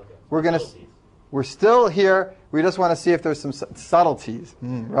still. Okay. We're still here. We just want to see if there's some subtleties.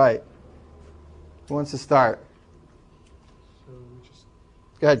 Right. Who wants to start? So we just,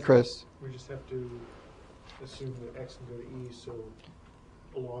 Go ahead, Chris. we just have to assume that X can go to E, so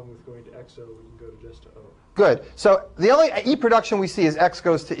along with going to XO, we can go to just to O. Good. So the only E production we see is X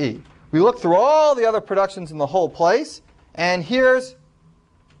goes to E. We look through all the other productions in the whole place, and here's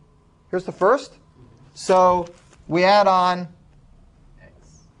the first. So we add on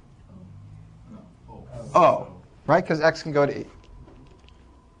O, right? Because X can go to E.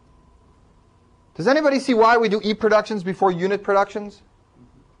 Does anybody see why we do E productions before unit productions?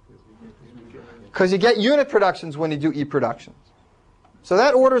 Because you get unit productions when you do E productions. So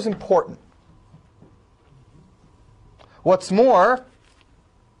that order is important. What's more,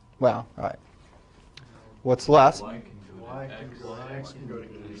 well, all right. What's less? Y can go to X,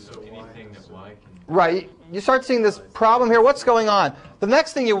 so anything that Y can... Right. You start seeing this problem here. What's going on? The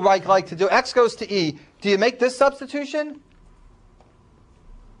next thing you might like to do, X goes to E. Do you make this substitution?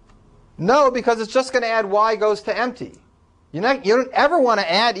 No, because it's just going to add Y goes to empty. You don't ever want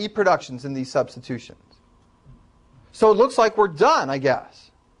to add E productions in these substitutions. So it looks like we're done, I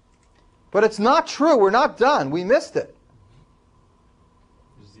guess. But it's not true. We're not done. We missed it.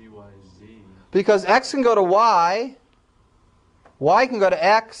 Z, Y, Z. Because X can go to Y, Y can go to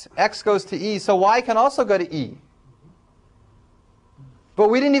X, X goes to E, so Y can also go to E. But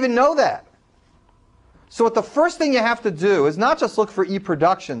we didn't even know that. So what the first thing you have to do is not just look for E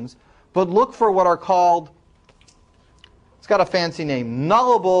productions, but look for what are called, it's got a fancy name,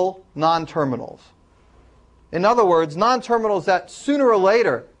 nullable non-terminals. In other words, non-terminals that sooner or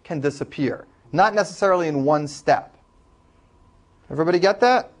later can disappear, not necessarily in one step. Everybody get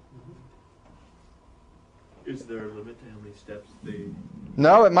that? Is there a limit to how many steps they...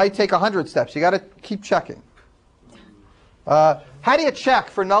 No, it might take 100 steps. You got to keep checking. How do you check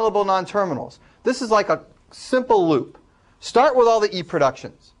for nullable non-terminals? This is like a simple loop. Start with all the E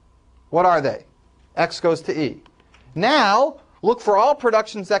productions. What are they? X goes to E. Now, look for all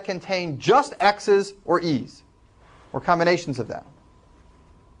productions that contain just X's or E's, or combinations of them.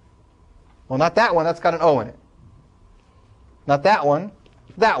 Well, not that one. That's got an O in it. Not that one.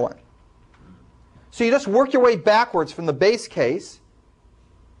 That one. So you just work your way backwards from the base case,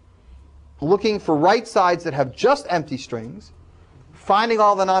 looking for right sides that have just empty strings, finding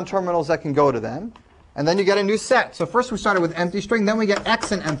all the non-terminals that can go to them, and then you get a new set. So first we started with empty string, then we get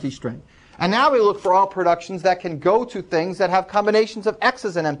X and empty string. And now we look for all productions that can go to things that have combinations of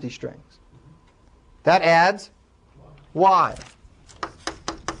X's and empty strings. That adds Y.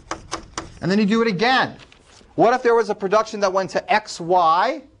 And then you do it again. What if there was a production that went to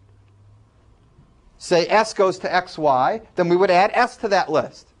XY? Say S goes to XY, then we would add S to that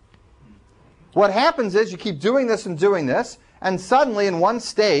list. What happens is you keep doing this, and suddenly in one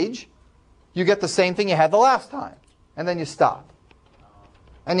stage, you get the same thing you had the last time. And then you stop.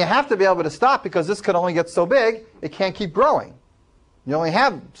 And you have to be able to stop because this could only get so big, it can't keep growing. You only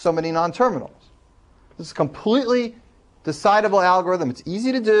have so many non-terminals. This is a completely decidable algorithm. It's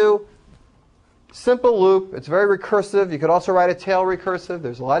easy to do. Simple loop. It's very recursive. You could also write a tail recursive.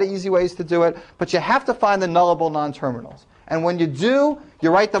 There's a lot of easy ways to do it. But you have to find the nullable non-terminals. And when you do,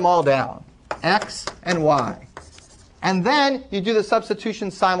 you write them all down. X and Y. And then you do the substitution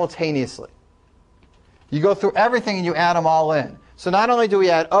simultaneously. You go through everything and you add them all in. So not only do we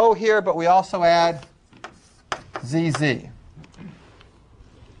add O here, but we also add ZZ.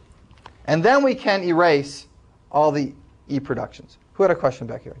 And then we can erase all the E productions. Who had a question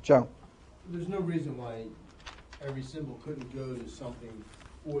back here? Joe. There's no reason why every symbol couldn't go to something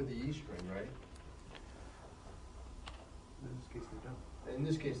for the E string, right? In this case, they don't. In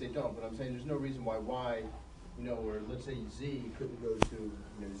this case, they don't, but I'm saying there's no reason why Y, or let's say Z couldn't go to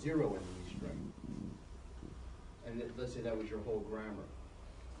 0 in the E string. And let's say that was your whole grammar.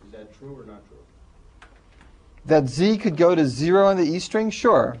 Is that true or not true? That Z could go to 0 in the E string?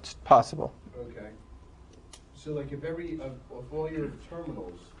 Sure, it's possible. Okay. So like if of all your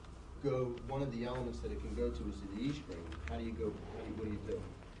terminals go, one of the elements that it can go to is the E string, what do you do? You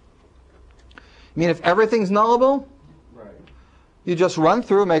mean if everything's nullable? Right. You just run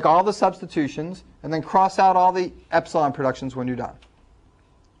through, make all the substitutions, and then cross out all the epsilon productions when you're done.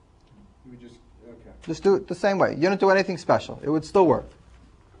 You would just, okay. Just do it the same way. You don't do anything special. It would still work.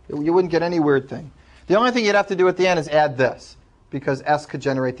 You wouldn't get any weird thing. The only thing you'd have to do at the end is add this, because S could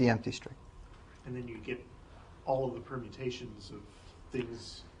generate the empty string. And then you get all of the permutations of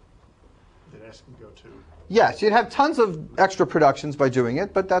things that S can go to. Yes, you'd have tons of extra productions by doing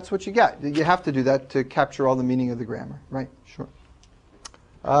it, but that's what you get. You have to do that to capture all the meaning of the grammar. Right, sure.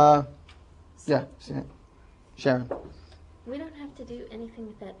 Yeah, Sharon. We don't have to do anything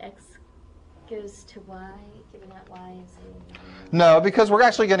with that X goes to Y, given that Y is a... No, because we're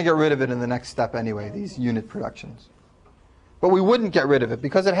actually going to get rid of it in the next step anyway, these unit productions. But we wouldn't get rid of it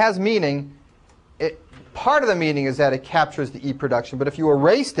because it has meaning part of the meaning is that it captures the E production, but if you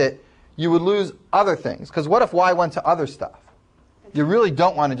erased it, you would lose other things. Because what if Y went to other stuff? You really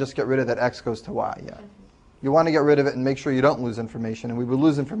don't want to just get rid of that X goes to Y. Yeah. You want to get rid of it and make sure you don't lose information, and we would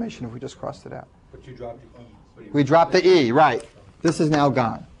lose information if we just crossed it out. But you dropped the E. We dropped the E, right. This is now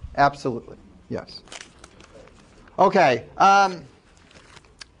gone. Absolutely. Yes. Okay.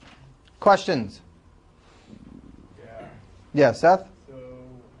 Questions? Yeah. Yeah, Seth? So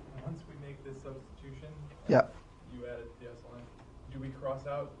once we make this substitution, Yeah. you added the S line. Do we cross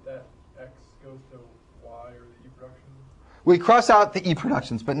out that X goes to Y or the E production? We cross out the E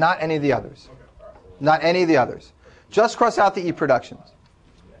productions, but not any of the others. Okay. All right. Not any of the others. Just cross out the E productions.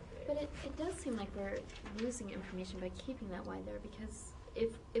 But it does seem like we're losing information by keeping that Y there, because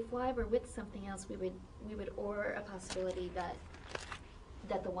if Y were with something else, we would or a possibility that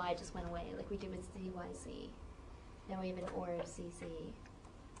the Y just went away, like we do with ZYC. Now we have an or CZ.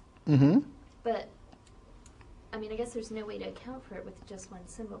 Mm-hmm. But I mean, I guess there's no way to account for it with just one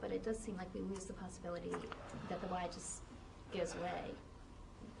symbol, but it does seem like we lose the possibility that the Y just goes away.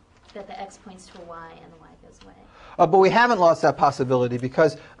 That the X points to a Y and the Y goes away. But we haven't lost that possibility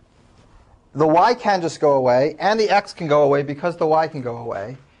because the Y can just go away and the X can go away because the Y can go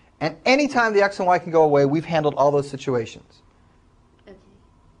away. And anytime the X and Y can go away, we've handled all those situations. Okay.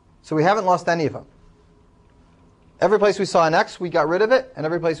 So we haven't lost any of them. Every place we saw an X, we got rid of it, and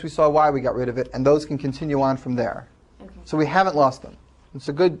every place we saw a Y, we got rid of it, and those can continue on from there. Okay. So we haven't lost them. It's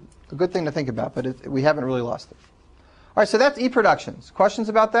a good thing to think about, but we haven't really lost them. All right, so that's E productions. Questions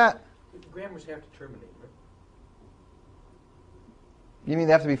about that? Grammars have to terminate, right? You mean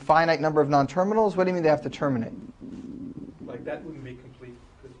they have to be finite number of non-terminals? What do you mean they have to terminate? Like that wouldn't be complete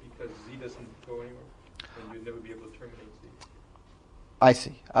because Z doesn't go anywhere, and you'd never be able to terminate Z. I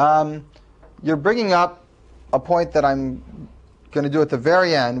see. You're bringing up a point that I'm going to do at the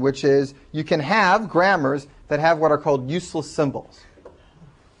very end, which is you can have grammars that have what are called useless symbols.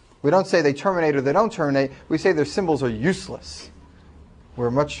 We don't say they terminate or they don't terminate. We say their symbols are useless.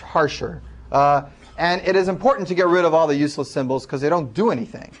 We're much harsher. And it is important to get rid of all the useless symbols because they don't do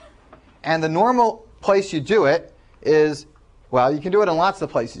anything. And the normal place you do it is, well, you can do it in lots of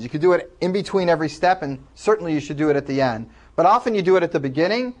places. You can do it in between every step, and certainly you should do it at the end. But often you do it at the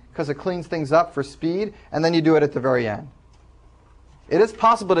beginning because it cleans things up for speed, and then you do it at the very end. It is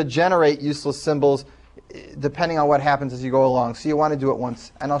possible to generate useless symbols depending on what happens as you go along. So you want to do it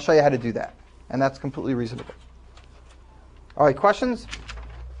once, and I'll show you how to do that. And that's completely reasonable. All right, questions?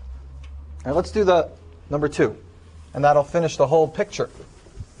 All right, let's do the number 2, and that'll finish the whole picture.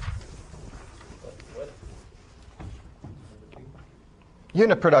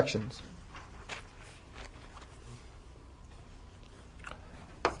 Unit productions.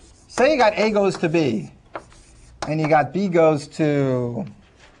 Say you got A goes to B, and you got B goes to,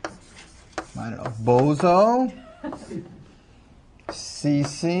 I don't know, bozo,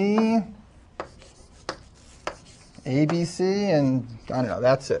 CC, ABC, and I don't know,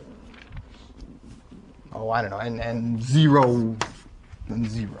 that's it. Oh, I don't know, and 0 and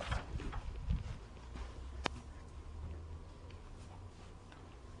 0.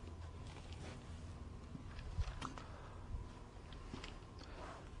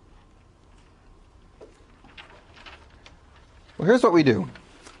 Well, here's what we do.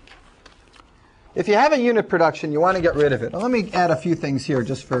 If you have a unit production, you want to get rid of it. Well, let me add a few things here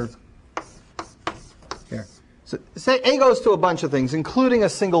just for here. So say A goes to a bunch of things, including a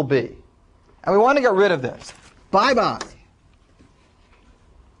single B. And we want to get rid of this. Bye-bye.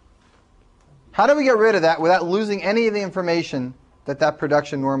 How do we get rid of that without losing any of the information that that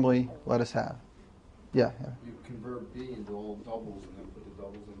production normally let us have? Yeah. You convert B into all doubles and then put the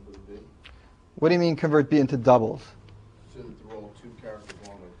doubles into the B. What do you mean convert B into doubles? So that they're all 2 characters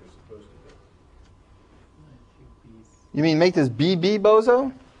long like they're supposed to be. You mean make this BB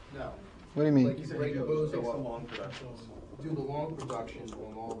bozo? No. What do you mean? Like you break the bozo up. Do the long productions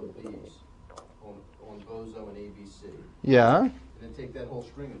on all the B's. On bozo and ABC. Yeah. And then take that whole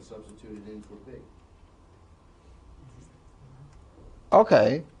string and substitute it in for B.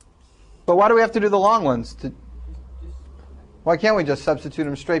 Okay. But why do we have to do the long ones? Why can't we just substitute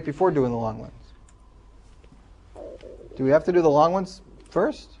them straight before doing the long ones? Do we have to do the long ones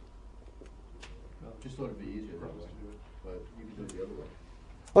first? No, just thought it'd be easier that way. But you can do it the other way.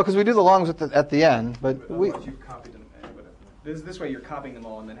 Well, because we do the longs at the end, but we. Otherwise, you've copied them. This way, you're copying them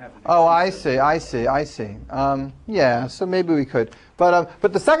all and then have to. Oh, I see. Yeah, so maybe we could. But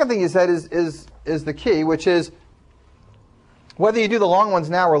the second thing you said is the key, which is whether you do the long ones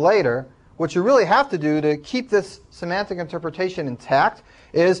now or later, what you really have to do to keep this semantic interpretation intact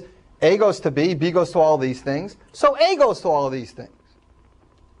is A goes to B, B goes to all these things, so A goes to all of these things.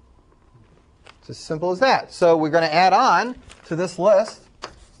 It's as simple as that. So we're going to add on to this list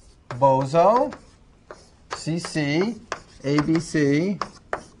bozo, CC, ABC,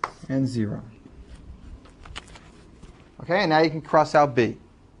 and 0. Okay, and now you can cross out B.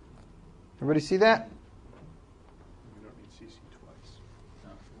 Everybody see that? You don't need CC twice.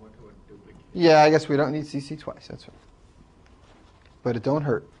 What would duplicate? Yeah, I guess we don't need CC twice. That's right. But it don't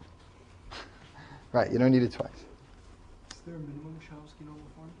hurt. Right, you don't need it twice. Is there a minimum Chomsky normal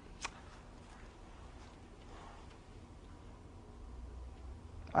form?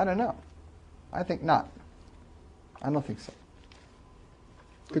 I don't know. I think not. I don't think so.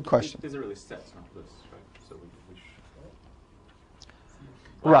 Good question. These are really sets, not lists, right? So we should.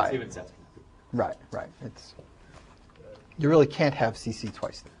 Right. Even sets. Right. It's you really can't have CC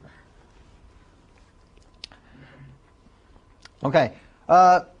twice there. Okay.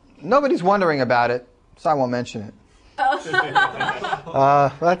 Nobody's wondering about it, so I won't mention it.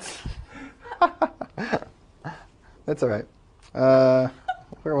 That's all right.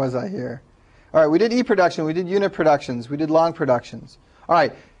 Where was I here? All right, we did E-production, we did unit productions, we did long productions. All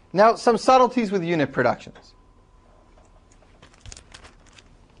right, now some subtleties with unit productions.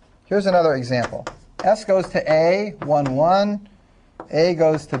 Here's another example. S goes to A, 1, 1. A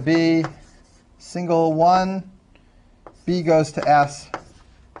goes to B, single 1. B goes to S,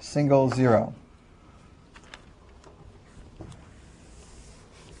 single 0.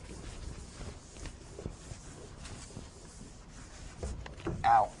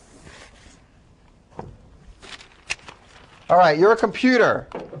 Ow. All right, you're a computer,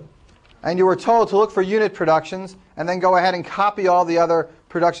 and you were told to look for unit productions and then go ahead and copy all the other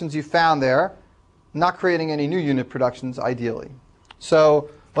productions you found there, not creating any new unit productions, ideally. So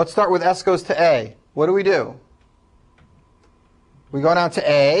let's start with S goes to A. What do? We go down to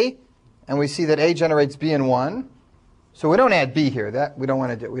A, and we see that A generates B in 1. So we don't add B here. That we don't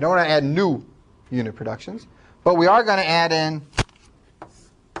want to do. We don't want to add new unit productions. But we are going to add in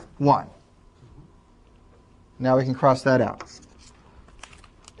 1. Now we can cross that out.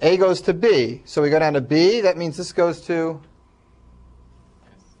 A goes to B. So we go down to B. That means this goes to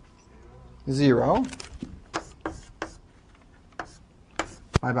 0.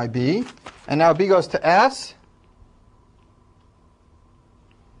 By B. And now B goes to S.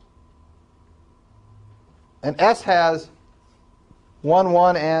 And S has 1,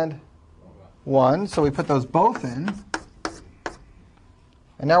 1, and 1. So we put those both in.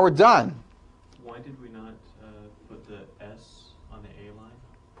 And now we're done. Why did we not put the S on the A line?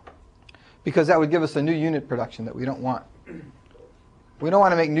 Because that would give us a new unit production that we don't want. We don't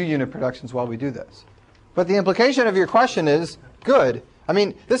want to make new unit productions while we do this. But the implication of your question is, good. I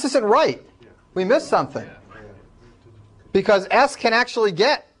mean, this isn't right. We missed something. Because S can actually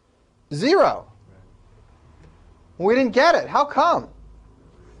get 0. We didn't get it. How come?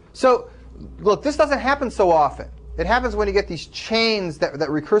 So, look, this doesn't happen so often. It happens when you get these chains that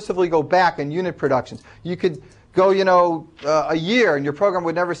recursively go back in unit productions. You could go, a year and your program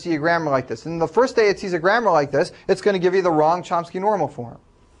would never see a grammar like this. And the first day it sees a grammar like this, it's going to give you the wrong Chomsky normal form.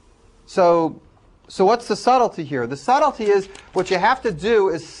 So what's the subtlety here? The subtlety is what you have to do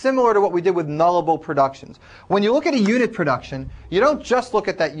is similar to what we did with nullable productions. When you look at a unit production, you don't just look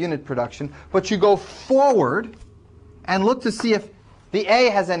at that unit production, but you go forward and look to see if the A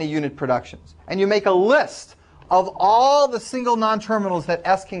has any unit productions. And you make a list of all the single non-terminals that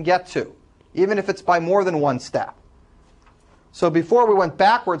S can get to, even if it's by more than one step. So before we went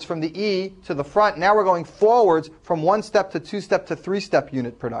backwards from the E to the front, now we're going forwards from 1-step to 2-step to 3-step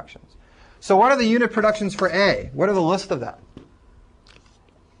unit productions. So what are the unit productions for A? What are the list of them?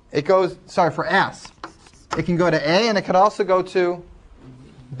 It goes, for S. It can go to A and it can also go to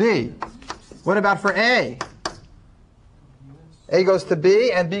B. What about for A? A goes to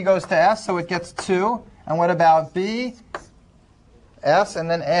B and B goes to S, so it gets 2. And what about B, S, and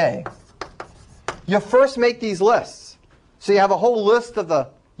then A? You first make these lists. So you have a whole list of the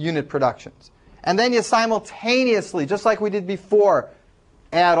unit productions. And then you simultaneously, just like we did before,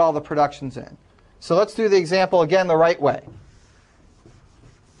 add all the productions in. So let's do the example again the right way.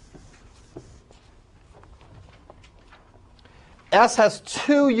 S has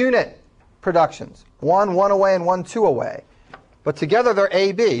 2 unit productions, 1 1 away and 1 2 away. But together they're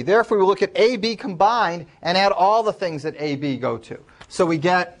AB. Therefore, we look at AB combined and add all the things that AB go to. So we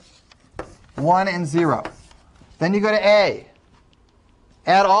get 1 and 0. Then you go to A.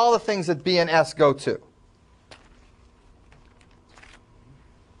 Add all the things that B and S go to.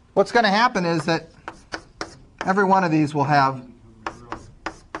 What's going to happen is that every one of these will have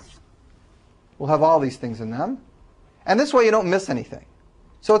all these things in them. And this way you don't miss anything.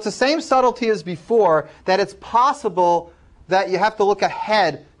 So it's the same subtlety as before, that it's possible that you have to look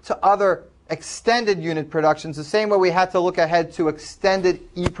ahead to other extended unit productions the same way we had to look ahead to extended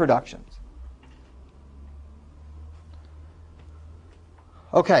E productions.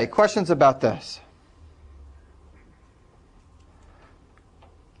 Okay, questions about this?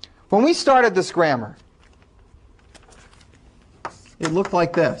 When we started this grammar, it looked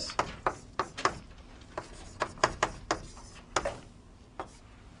like this.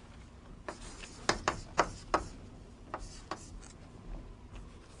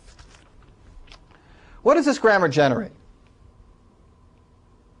 What does this grammar generate?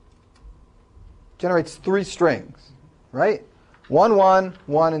 Generates 3 strings, right? 1, 1,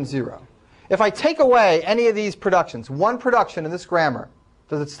 1, and 0. If I take away any of these productions, one production in this grammar,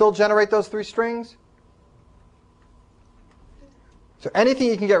 does it still generate those 3 strings? So anything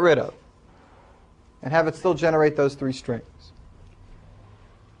you can get rid of and have it still generate those 3 strings.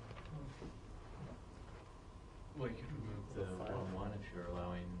 Well, you could remove the 1, 1 if you're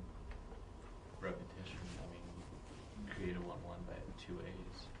allowing repetition. I mean, create a 1, 1 by 2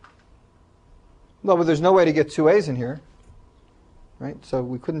 A's. Well, but there's no way to get 2 A's in here, right? So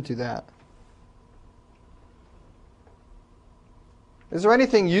we couldn't do that. Is there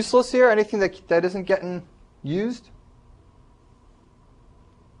anything useless here? Anything that isn't getting used?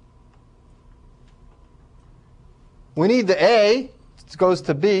 We need the A, it goes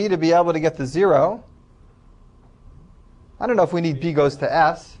to B, to be able to get the 0. I don't know if we need B goes to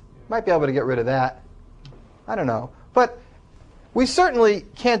S. Might be able to get rid of that. I don't know. But we certainly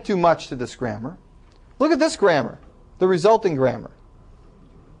can't do much to this grammar. Look at this grammar, the resulting grammar.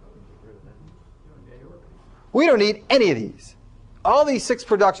 We don't need any of these. All these 6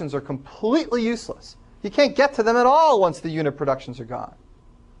 productions are completely useless. You can't get to them at all once the unit productions are gone.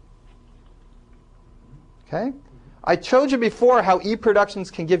 Okay? I showed you before how E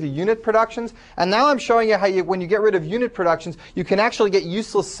productions can give you unit productions, and now I'm showing you how when you get rid of unit productions, you can actually get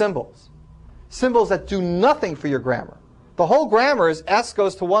useless symbols. Symbols that do nothing for your grammar. The whole grammar is S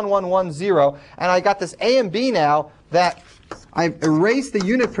goes to 1, 1, 1, 0, and I got this A and B now that I've erased the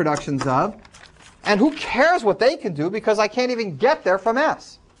unit productions of, and who cares what they can do because I can't even get there from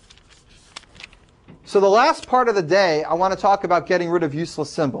S. So the last part of the day, I want to talk about getting rid of useless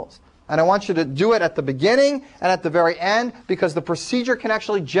symbols. And I want you to do it at the beginning and at the very end because the procedure can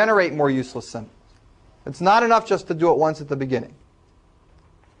actually generate more useless symbols. It's not enough just to do it once at the beginning.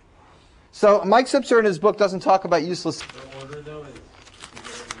 So Mike Sipser in his book doesn't talk about useless. The order, though, is you get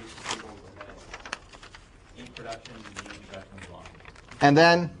rid of useless symbols and then E production, B production, belong. And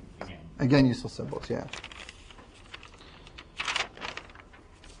then, again, useless symbols, yeah.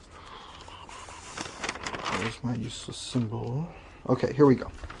 Where's my useless symbol? Okay, here we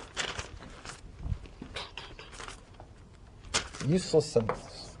go. Useless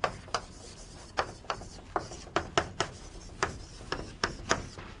symbols.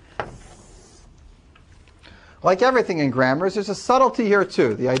 Like everything in grammars, there's a subtlety here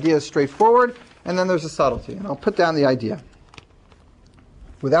too. The idea is straightforward, and then there's a subtlety. And I'll put down the idea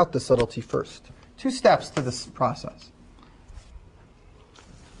without the subtlety first. 2 steps to this process.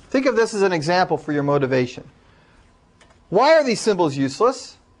 Think of this as an example for your motivation. Why are these symbols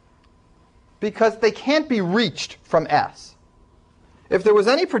useless? Because they can't be reached from S. If there was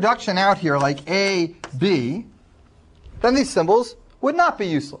any production out here like A, B, then these symbols would not be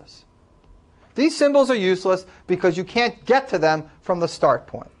useless. These symbols are useless because you can't get to them from the start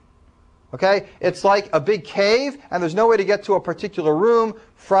point. Okay? It's like a big cave, and there's no way to get to a particular room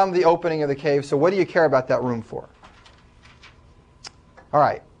from the opening of the cave, so what do you care about that room for? All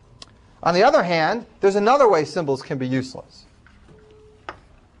right. On the other hand, there's another way symbols can be useless.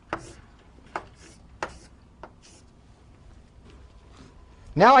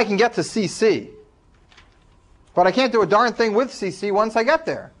 Now I can get to CC, but I can't do a darn thing with CC once I get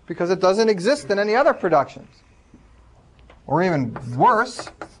there, because it doesn't exist in any other productions. Or even worse,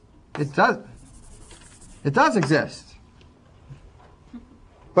 it does exist,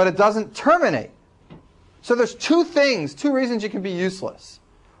 but it doesn't terminate. So there's 2 reasons you can be useless.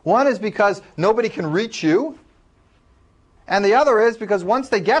 One is because nobody can reach you, and the other is because once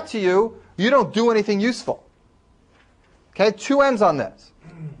they get to you, you don't do anything useful. Okay, 2 ends on this.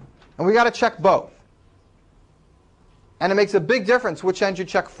 And we got to check both. And it makes a big difference which end you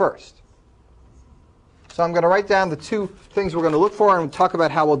check first. So I'm going to write down the 2 things we're going to look for and talk about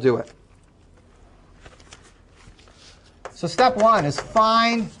how we'll do it. So step 1 is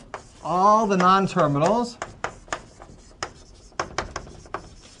find all the non-terminals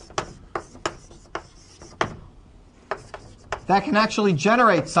that can actually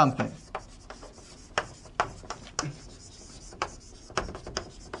generate something.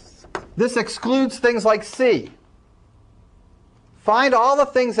 This excludes things like C. find all the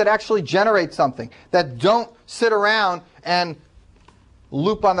things that actually generate something, that don't sit around and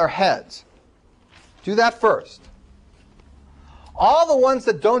loop on their heads. Do that first. All the ones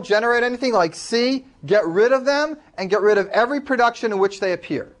that don't generate anything, like C, get rid of them and get rid of every production in which they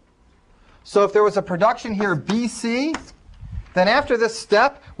appear. So if there was a production here, BC, then after this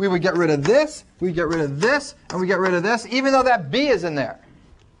step, we would get rid of this, we get rid of this, and we get rid of this, even though that B is in there.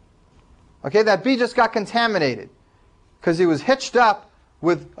 Okay, that B just got contaminated because he was hitched up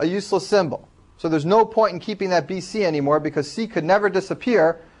with a useless symbol. So there's no point in keeping that BC anymore because C could never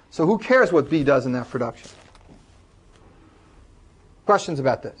disappear, so who cares what B does in that production? Questions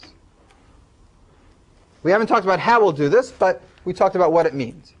about this? We haven't talked about how we'll do this, but we talked about what it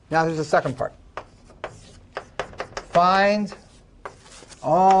means. Now there's the second part. Find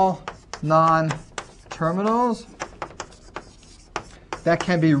all non-terminals that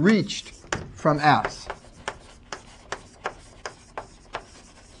can be reached from S.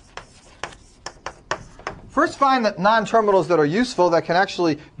 First, find the non-terminals that are useful, that can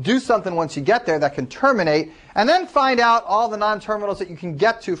actually do something once you get there, that can terminate, and then find out all the non-terminals that you can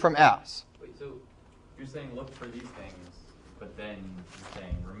get to from S. Wait, so you're saying look for these things, but then you're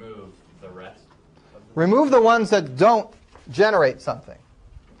saying remove the rest of the Remove the ones that don't generate something.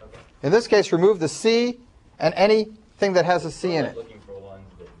 Okay. In this case, remove the C and anything that has a C in it. Looking for ones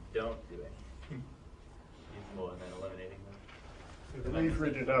that don't do anything. Useful and then eliminating them. The way you've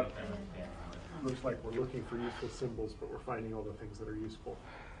written it up, looks like we're looking for useful symbols, but we're finding all the things that are useful.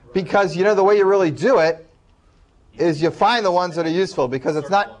 Because you know the way you really do it is you find the ones that are useful, because it's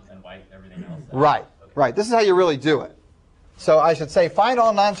not And wipe everything else out. right. Okay. Right. This is how you really do it. So I should say find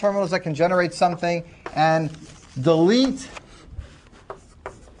all non-terminals that can generate something and delete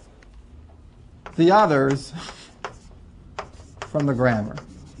the others from the grammar.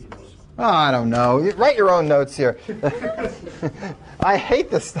 Oh, I don't know. Write your own notes here. I hate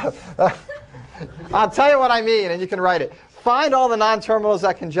this stuff. I'll tell you what I mean, and you can write it. Find all the non-terminals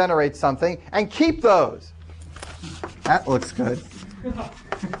that can generate something, and keep those. That looks good.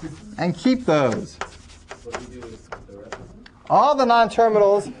 And keep those. What do you do with the rest of them? All the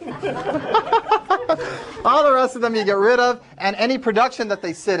non-terminals, all the rest of them you get rid of, and any production that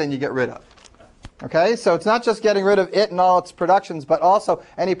they sit in you get rid of. Okay, so it's not just getting rid of it and all its productions, but also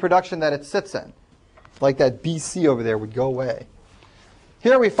any production that it sits in. Like that BC over there would go away.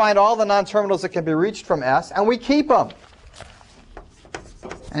 Here we find all the non-terminals that can be reached from S, and we keep them.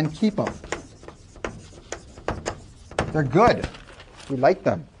 And keep them. They're good. We like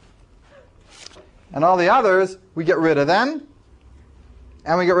them. And all the others, we get rid of them,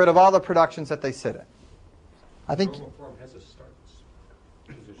 and we get rid of all the productions that they sit in. I think Normal form has a start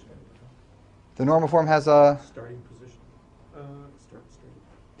position. the normal form has a... Starting position. Start state.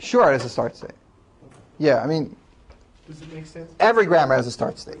 Sure, it has a start state. Yeah, I mean, Does it make sense? every grammar has a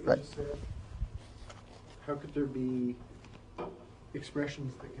start state, right? How could there be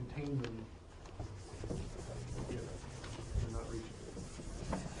expressions that contain them, they're not reachable?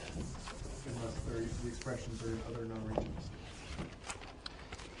 Unless the expressions are in other non-reachable states.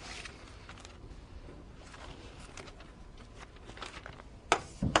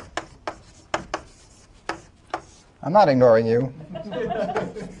 I'm not ignoring you.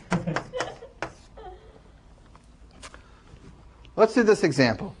 Let's do this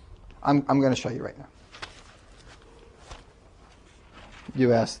example. I'm going to show you right now.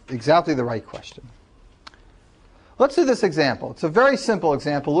 You asked exactly the right question. Let's do this example. It's a very simple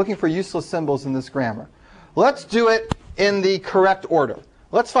example, looking for useless symbols in this grammar. Let's do it in the correct order.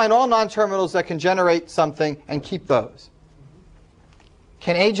 Let's find all non-terminals that can generate something and keep those.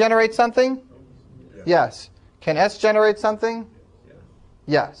 Can A generate something? Yes. Can S generate something?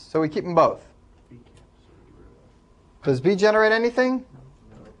 Yes. So we keep them both. Does B generate anything?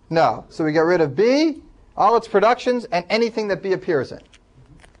 No. So we get rid of B, all its productions, and anything that B appears in.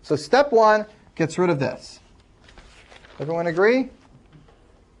 So step one gets rid of this. Everyone agree?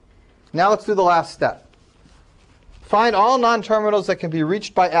 Now let's do the last step. Find all non-terminals that can be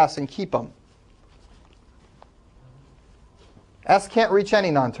reached by S and keep them. S can't reach any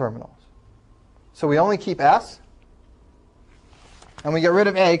non-terminals. So we only keep S, and we get rid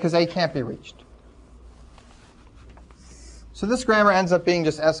of A because A can't be reached. So this grammar ends up being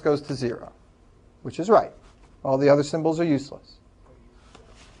just S goes to 0, which is right. All the other symbols are useless.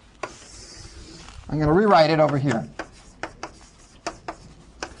 I'm going to rewrite it over here.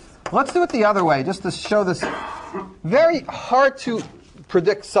 Let's do it the other way, just to show this very hard to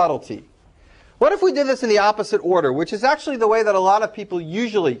predict subtlety. What if we did this in the opposite order, which is actually the way that a lot of people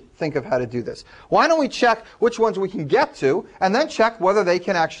usually think of how to do this? Why don't we check which ones we can get to, and then check whether they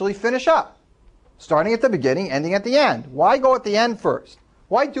can actually finish up? starting at the beginning, ending at the end. Why go at the end first?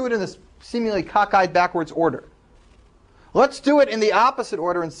 Why do it in this seemingly cockeyed backwards order? Let's do it in the opposite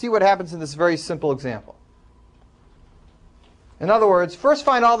order and see what happens in this very simple example. In other words, first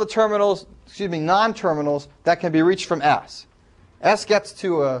find all the terminals, non-terminals that can be reached from S. S gets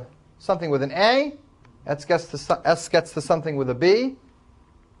to something with an A. S gets to something with a B.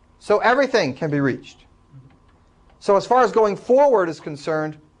 So everything can be reached. So as far as going forward is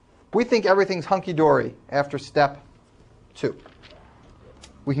concerned, we think everything's hunky-dory after step 2.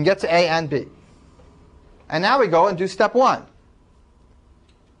 We can get to A and B. And now we go and do step 1.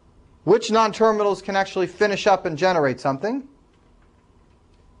 Which non-terminals can actually finish up and generate something?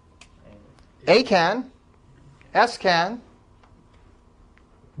 A can, S can,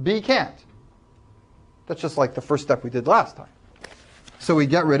 B can't. That's just like the first step we did last time. So we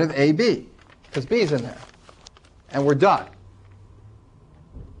get rid of AB, because B is in there. And we're done.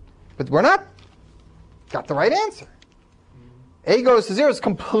 But we're not got the right answer. A goes to 0 is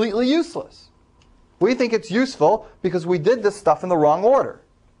completely useless. We think it's useful because we did this stuff in the wrong order.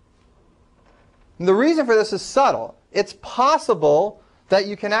 And the reason for this is subtle. It's possible that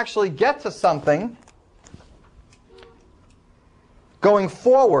you can actually get to something going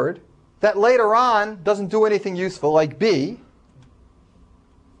forward that later on doesn't do anything useful, like B.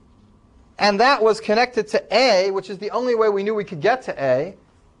 And that was connected to A, which is the only way we knew we could get to A.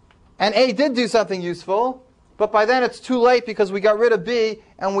 And A did do something useful, but by then it's too late because we got rid of B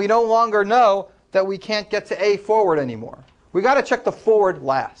and we no longer know that we can't get to A forward anymore. We got to check the forward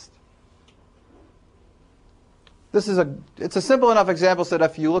last. It's a simple enough example so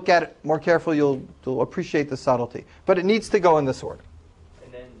that if you look at it more carefully, you'll appreciate the subtlety. But it needs to go in this order.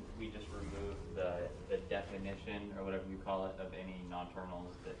 And then we just remove the definition, or whatever you call it, of any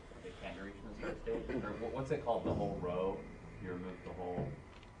non-terminals that can't be reached in the start state? Or what's it called, the whole row? You remove the whole...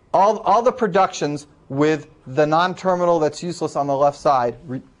 All the productions with the non-terminal that's useless on the left side,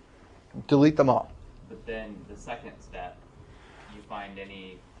 delete them all. But then the second step, you find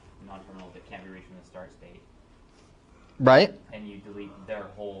any non-terminal that can't be reached in the start state. Right? And you delete their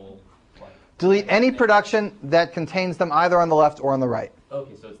whole... Delete any production that contains them either on the left or on the right.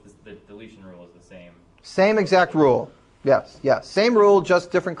 Okay, so it's the deletion rule is the same. Same exact rule. Yes, yes. Same rule,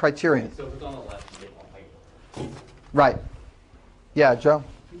 just different criterion. So if it's on the left, you get one height. Right. Yeah, Joe?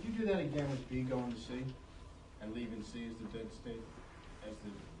 Could you do that again with B going to C and leaving C as the dead state?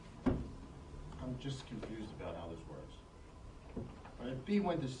 I'm just confused about how this works. All right, B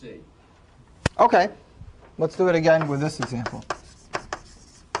went to C. Okay. Let's do it again with this example.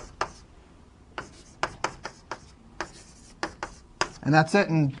 And that's it,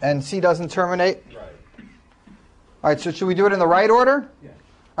 and C doesn't terminate? Right. All right, so should we do it in the right order? Yeah.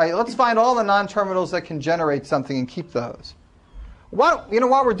 All right, let's find all the non-terminals that can generate something and keep those. While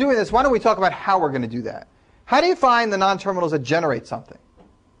we're doing this, why don't we talk about how we're going to do that? How do you find the non-terminals that generate something?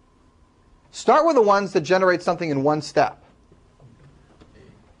 Start with the ones that generate something in one step,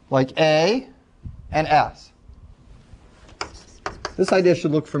 like A and S. This idea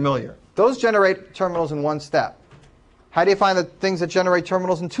should look familiar. Those generate terminals in one step. How do you find the things that generate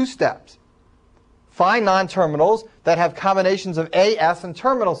terminals in 2 steps? Find non-terminals that have combinations of A, S, and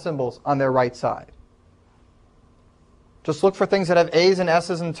terminal symbols on their right side. Just look for things that have A's and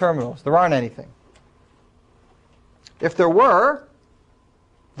S's and terminals. There aren't anything. If there were,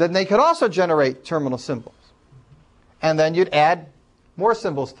 then they could also generate terminal symbols. And then you'd add more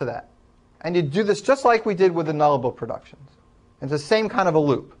symbols to that. And you'd do this just like we did with the nullable productions. It's the same kind of a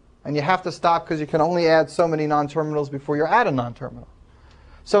loop. And you have to stop because you can only add so many non-terminals before you add a non-terminal.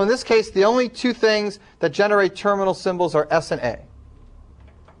 So in this case, the only 2 things that generate terminal symbols are S and A.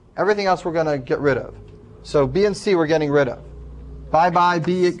 Everything else we're going to get rid of. So B and C we're getting rid of. Bye-bye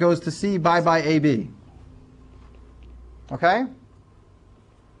B, it goes to C. Bye-bye AB. Okay?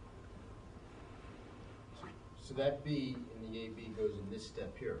 So that B in the AB goes in this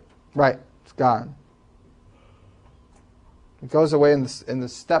step here. Right. It's gone. It goes away in the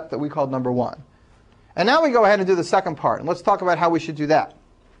step that we called number 1. And now we go ahead and do the second part. And let's talk about how we should do that.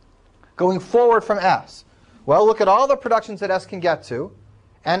 Going forward from S. Well, look at all the productions that S can get to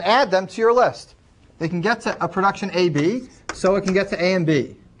and add them to your list. They can get to a production AB, so it can get to A and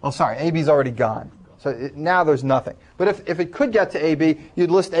B. Oh, sorry, AB's already gone. So now there's nothing. But if it could get to AB,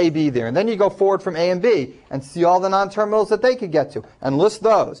 you'd list AB there. And then you go forward from A and B and see all the non-terminals that they could get to and list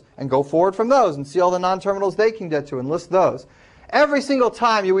those. And go forward from those and see all the non-terminals they can get to and list those. Every single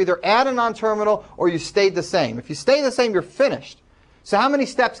time you either add a non-terminal or you stayed the same. If you stay the same, you're finished. So how many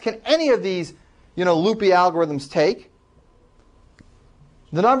steps can any of these loopy algorithms take?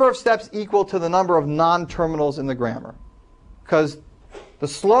 The number of steps equal to the number of non-terminals in the grammar. Because The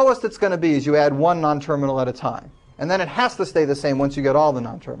slowest it's going to be is you add one non-terminal at a time. And then it has to stay the same once you get all the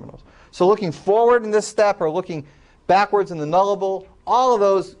non-terminals. So looking forward in this step or looking backwards in the nullable, all of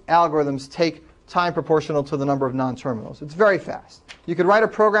those algorithms take time proportional to the number of non-terminals. It's very fast. You could write a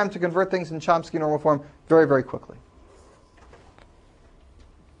program to convert things in Chomsky normal form very, very quickly.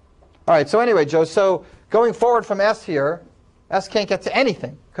 All right, so anyway, Joe, so going forward from S here, S can't get to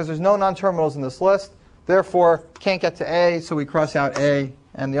anything because there's no non-terminals in this list. Therefore, can't get to A, so we cross out A,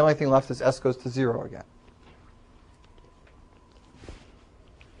 and the only thing left is S goes to 0 again.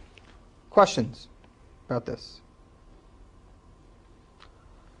 Questions about this?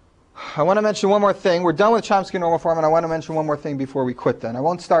 I want to mention one more thing. We're done with Chomsky normal form, and I want to mention one more thing before we quit then. I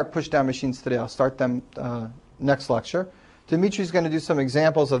won't start push-down machines today. I'll start them next lecture. Dimitri's going to do some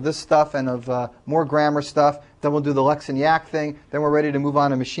examples of this stuff and of more grammar stuff. Then we'll do the Lex and Yak thing. Then we're ready to move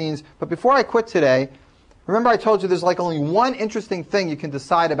on to machines. But before I quit today, remember I told you there's like only one interesting thing you can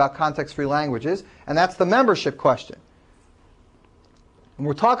decide about context-free languages, and that's the membership question. And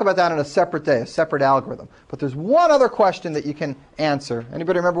we'll talk about that on a separate day, a separate algorithm. But there's one other question that you can answer.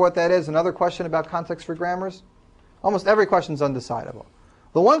 Anybody remember what that is? Another question about context-free grammars? Almost every question is undecidable.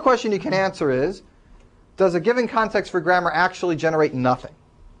 The one question you can answer is, does a given context-free grammar actually generate nothing?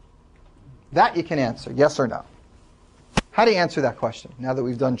 That you can answer, yes or no. How do you answer that question now that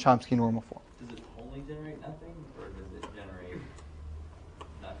we've done Chomsky normal form? Does it only generate nothing, or does it generate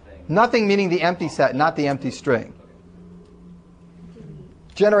nothing? Nothing meaning the empty set, not the empty string.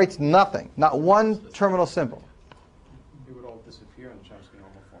 Generates nothing, not one terminal symbol. It would all disappear in Chomsky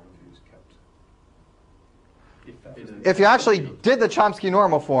normal form if you just kept. If you actually did the Chomsky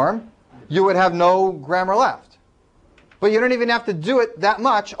normal form, you would have no grammar left. But you don't even have to do it that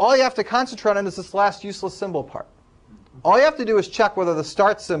much. All you have to concentrate on is this last useless symbol part. All you have to do is check whether the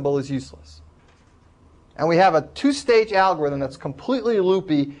start symbol is useless. And we have a two-stage algorithm that's completely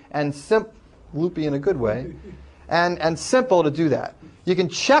loopy and loopy in a good way, and simple to do that. You can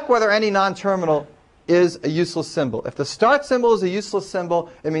check whether any non-terminal is a useless symbol. If the start symbol is a useless symbol,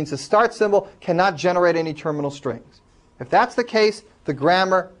 it means the start symbol cannot generate any terminal strings. If that's the case, the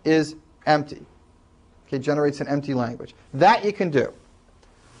grammar is empty. Okay, generates an empty language. That you can do.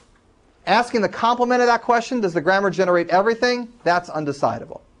 Asking the complement of that question, does the grammar generate everything? That's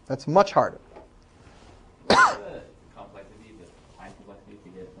undecidable. That's much harder. The complexity, the time complexity to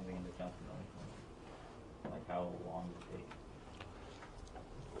get something into Chomsky normal form? Like how long does it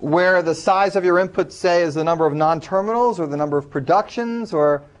take? Where the size of your input, say, is the number of non-terminals or the number of productions,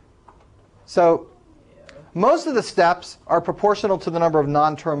 or so most of the steps are proportional to the number of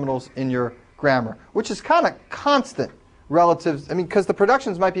non-terminals in your grammar, which is kind of constant relative. I mean, because the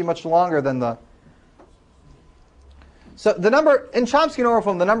productions might be much longer than the. So the number in Chomsky normal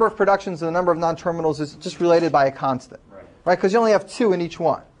form, the number of productions and the number of non-terminals is just related by a constant, right? Because you only have 2 in each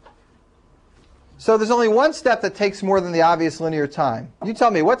one. So there's only one step that takes more than the obvious linear time. You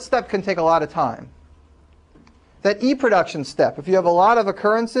tell me, what step can take a lot of time? That e-production step. If you have a lot of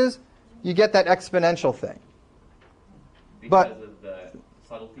occurrences, you get that exponential thing. Because of the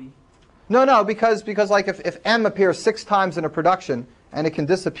subtlety? No, because like if M appears 6 times in a production and it can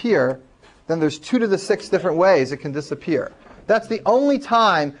disappear, then there's 2 to the 6 different ways it can disappear. That's the only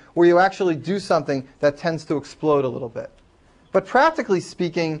time where you actually do something that tends to explode a little bit. But practically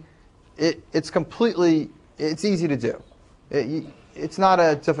speaking, it's easy to do. It's not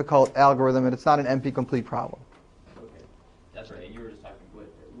a difficult algorithm, and it's not an NP-complete problem. Okay, that's right. You were just talking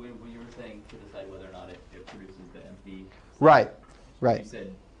when you were saying to decide whether or not it produces the empty. Right. You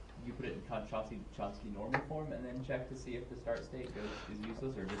said you put it in Chomsky normal form and then check to see if the start state is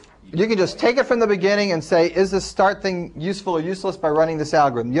useless, or just you can just take it from the beginning and say, is this start thing useful or useless by running this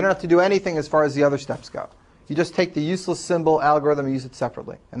algorithm? You don't have to do anything as far as the other steps go. You just take the useless symbol algorithm and use it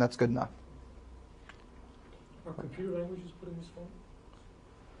separately, and that's good enough. Are computer languages put in this form?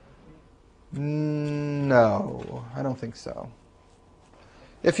 No, I don't think so.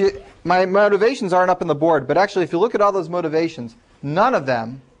 My motivations aren't up on the board, but actually if you look at all those motivations, none of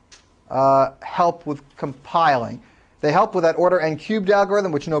them help with compiling. They help with that order n cubed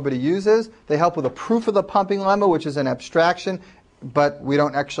algorithm, which nobody uses. They help with a proof of the pumping lemma, which is an abstraction, but we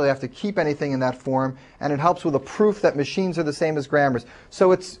don't actually have to keep anything in that form. And it helps with a proof that machines are the same as grammars.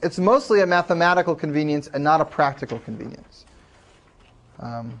 So it's mostly a mathematical convenience and not a practical convenience.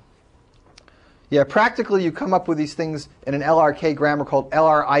 Yeah, practically you come up with these things in an LRK grammar called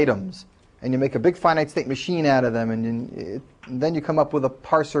LR items. And you make a big finite state machine out of them, and then you come up with a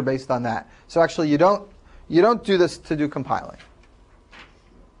parser based on that. So actually you don't do this to do compiling.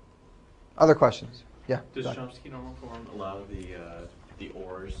 Other questions? Yeah. Does Chomsky normal form allow the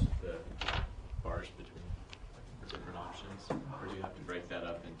ORs, the bars between different options? Or do you have to break that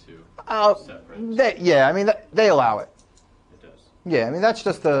up into separate? Yeah, I mean, they allow it. It does. Yeah, I mean, that's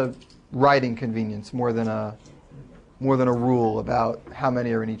just a writing convenience more than a rule about how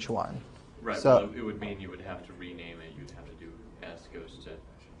many are in each one. Right, So, well, it would mean you would have to rename it. You'd have to do S goes to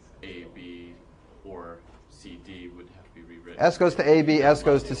A, B, or C, D would have to be rewritten. S goes to A, B, S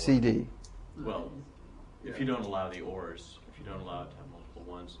goes to C, D. Well, if you don't allow the ors, if you don't allow it to have multiple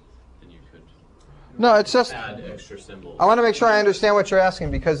ones, then you could No, it's just, add extra symbols. I want to make sure I understand what you're asking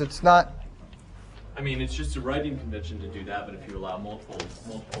because it's not, I mean, it's just a writing convention to do that, but if you allow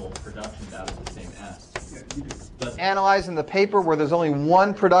multiple productions out of the same S, analyzed in the paper where there's only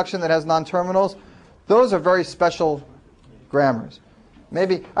one production that has non-terminals, those are very special grammars.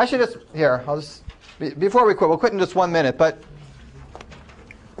 Maybe, I should just, here, I'll just, before we quit, we'll quit in just 1 minute, but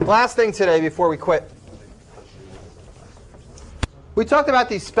last thing today before we quit. We talked about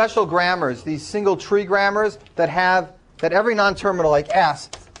these special grammars, these single tree grammars that every non-terminal like S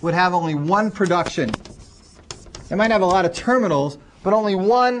would have only one production. It might have a lot of terminals, but only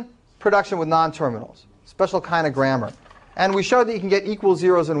one production with non-terminals. Special kind of grammar. And we showed that you can get equal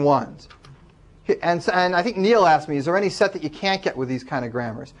zeros and ones. And I think Neil asked me, is there any set that you can't get with these kind of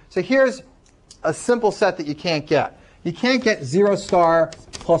grammars? So here's a simple set that you can't get. You can't get 0 star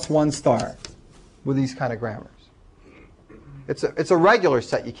plus 1 star with these kind of grammars. It's a regular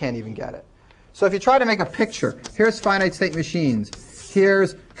set, you can't even get it. So if you try to make a picture, here's finite state machines,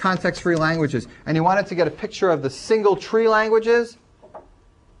 here's context-free languages, and you wanted to get a picture of the single tree languages,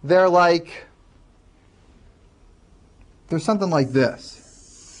 they're something like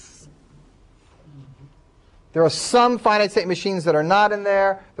this. There are some finite state machines that are not in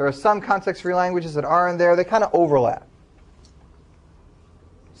there. There are some context-free languages that are in there. They kind of overlap.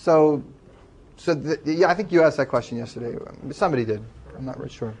 Yeah, I think you asked that question yesterday. Somebody did. I'm not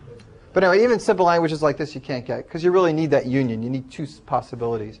really sure. But anyway, even simple languages like this you can't get because you really need that union. You need two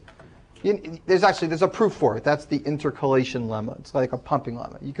possibilities. There's a proof for it. That's the intercalation lemma. It's like a pumping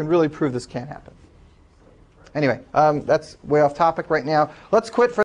lemma. You can really prove this can't happen. Anyway, that's way off topic right now. Let's quit for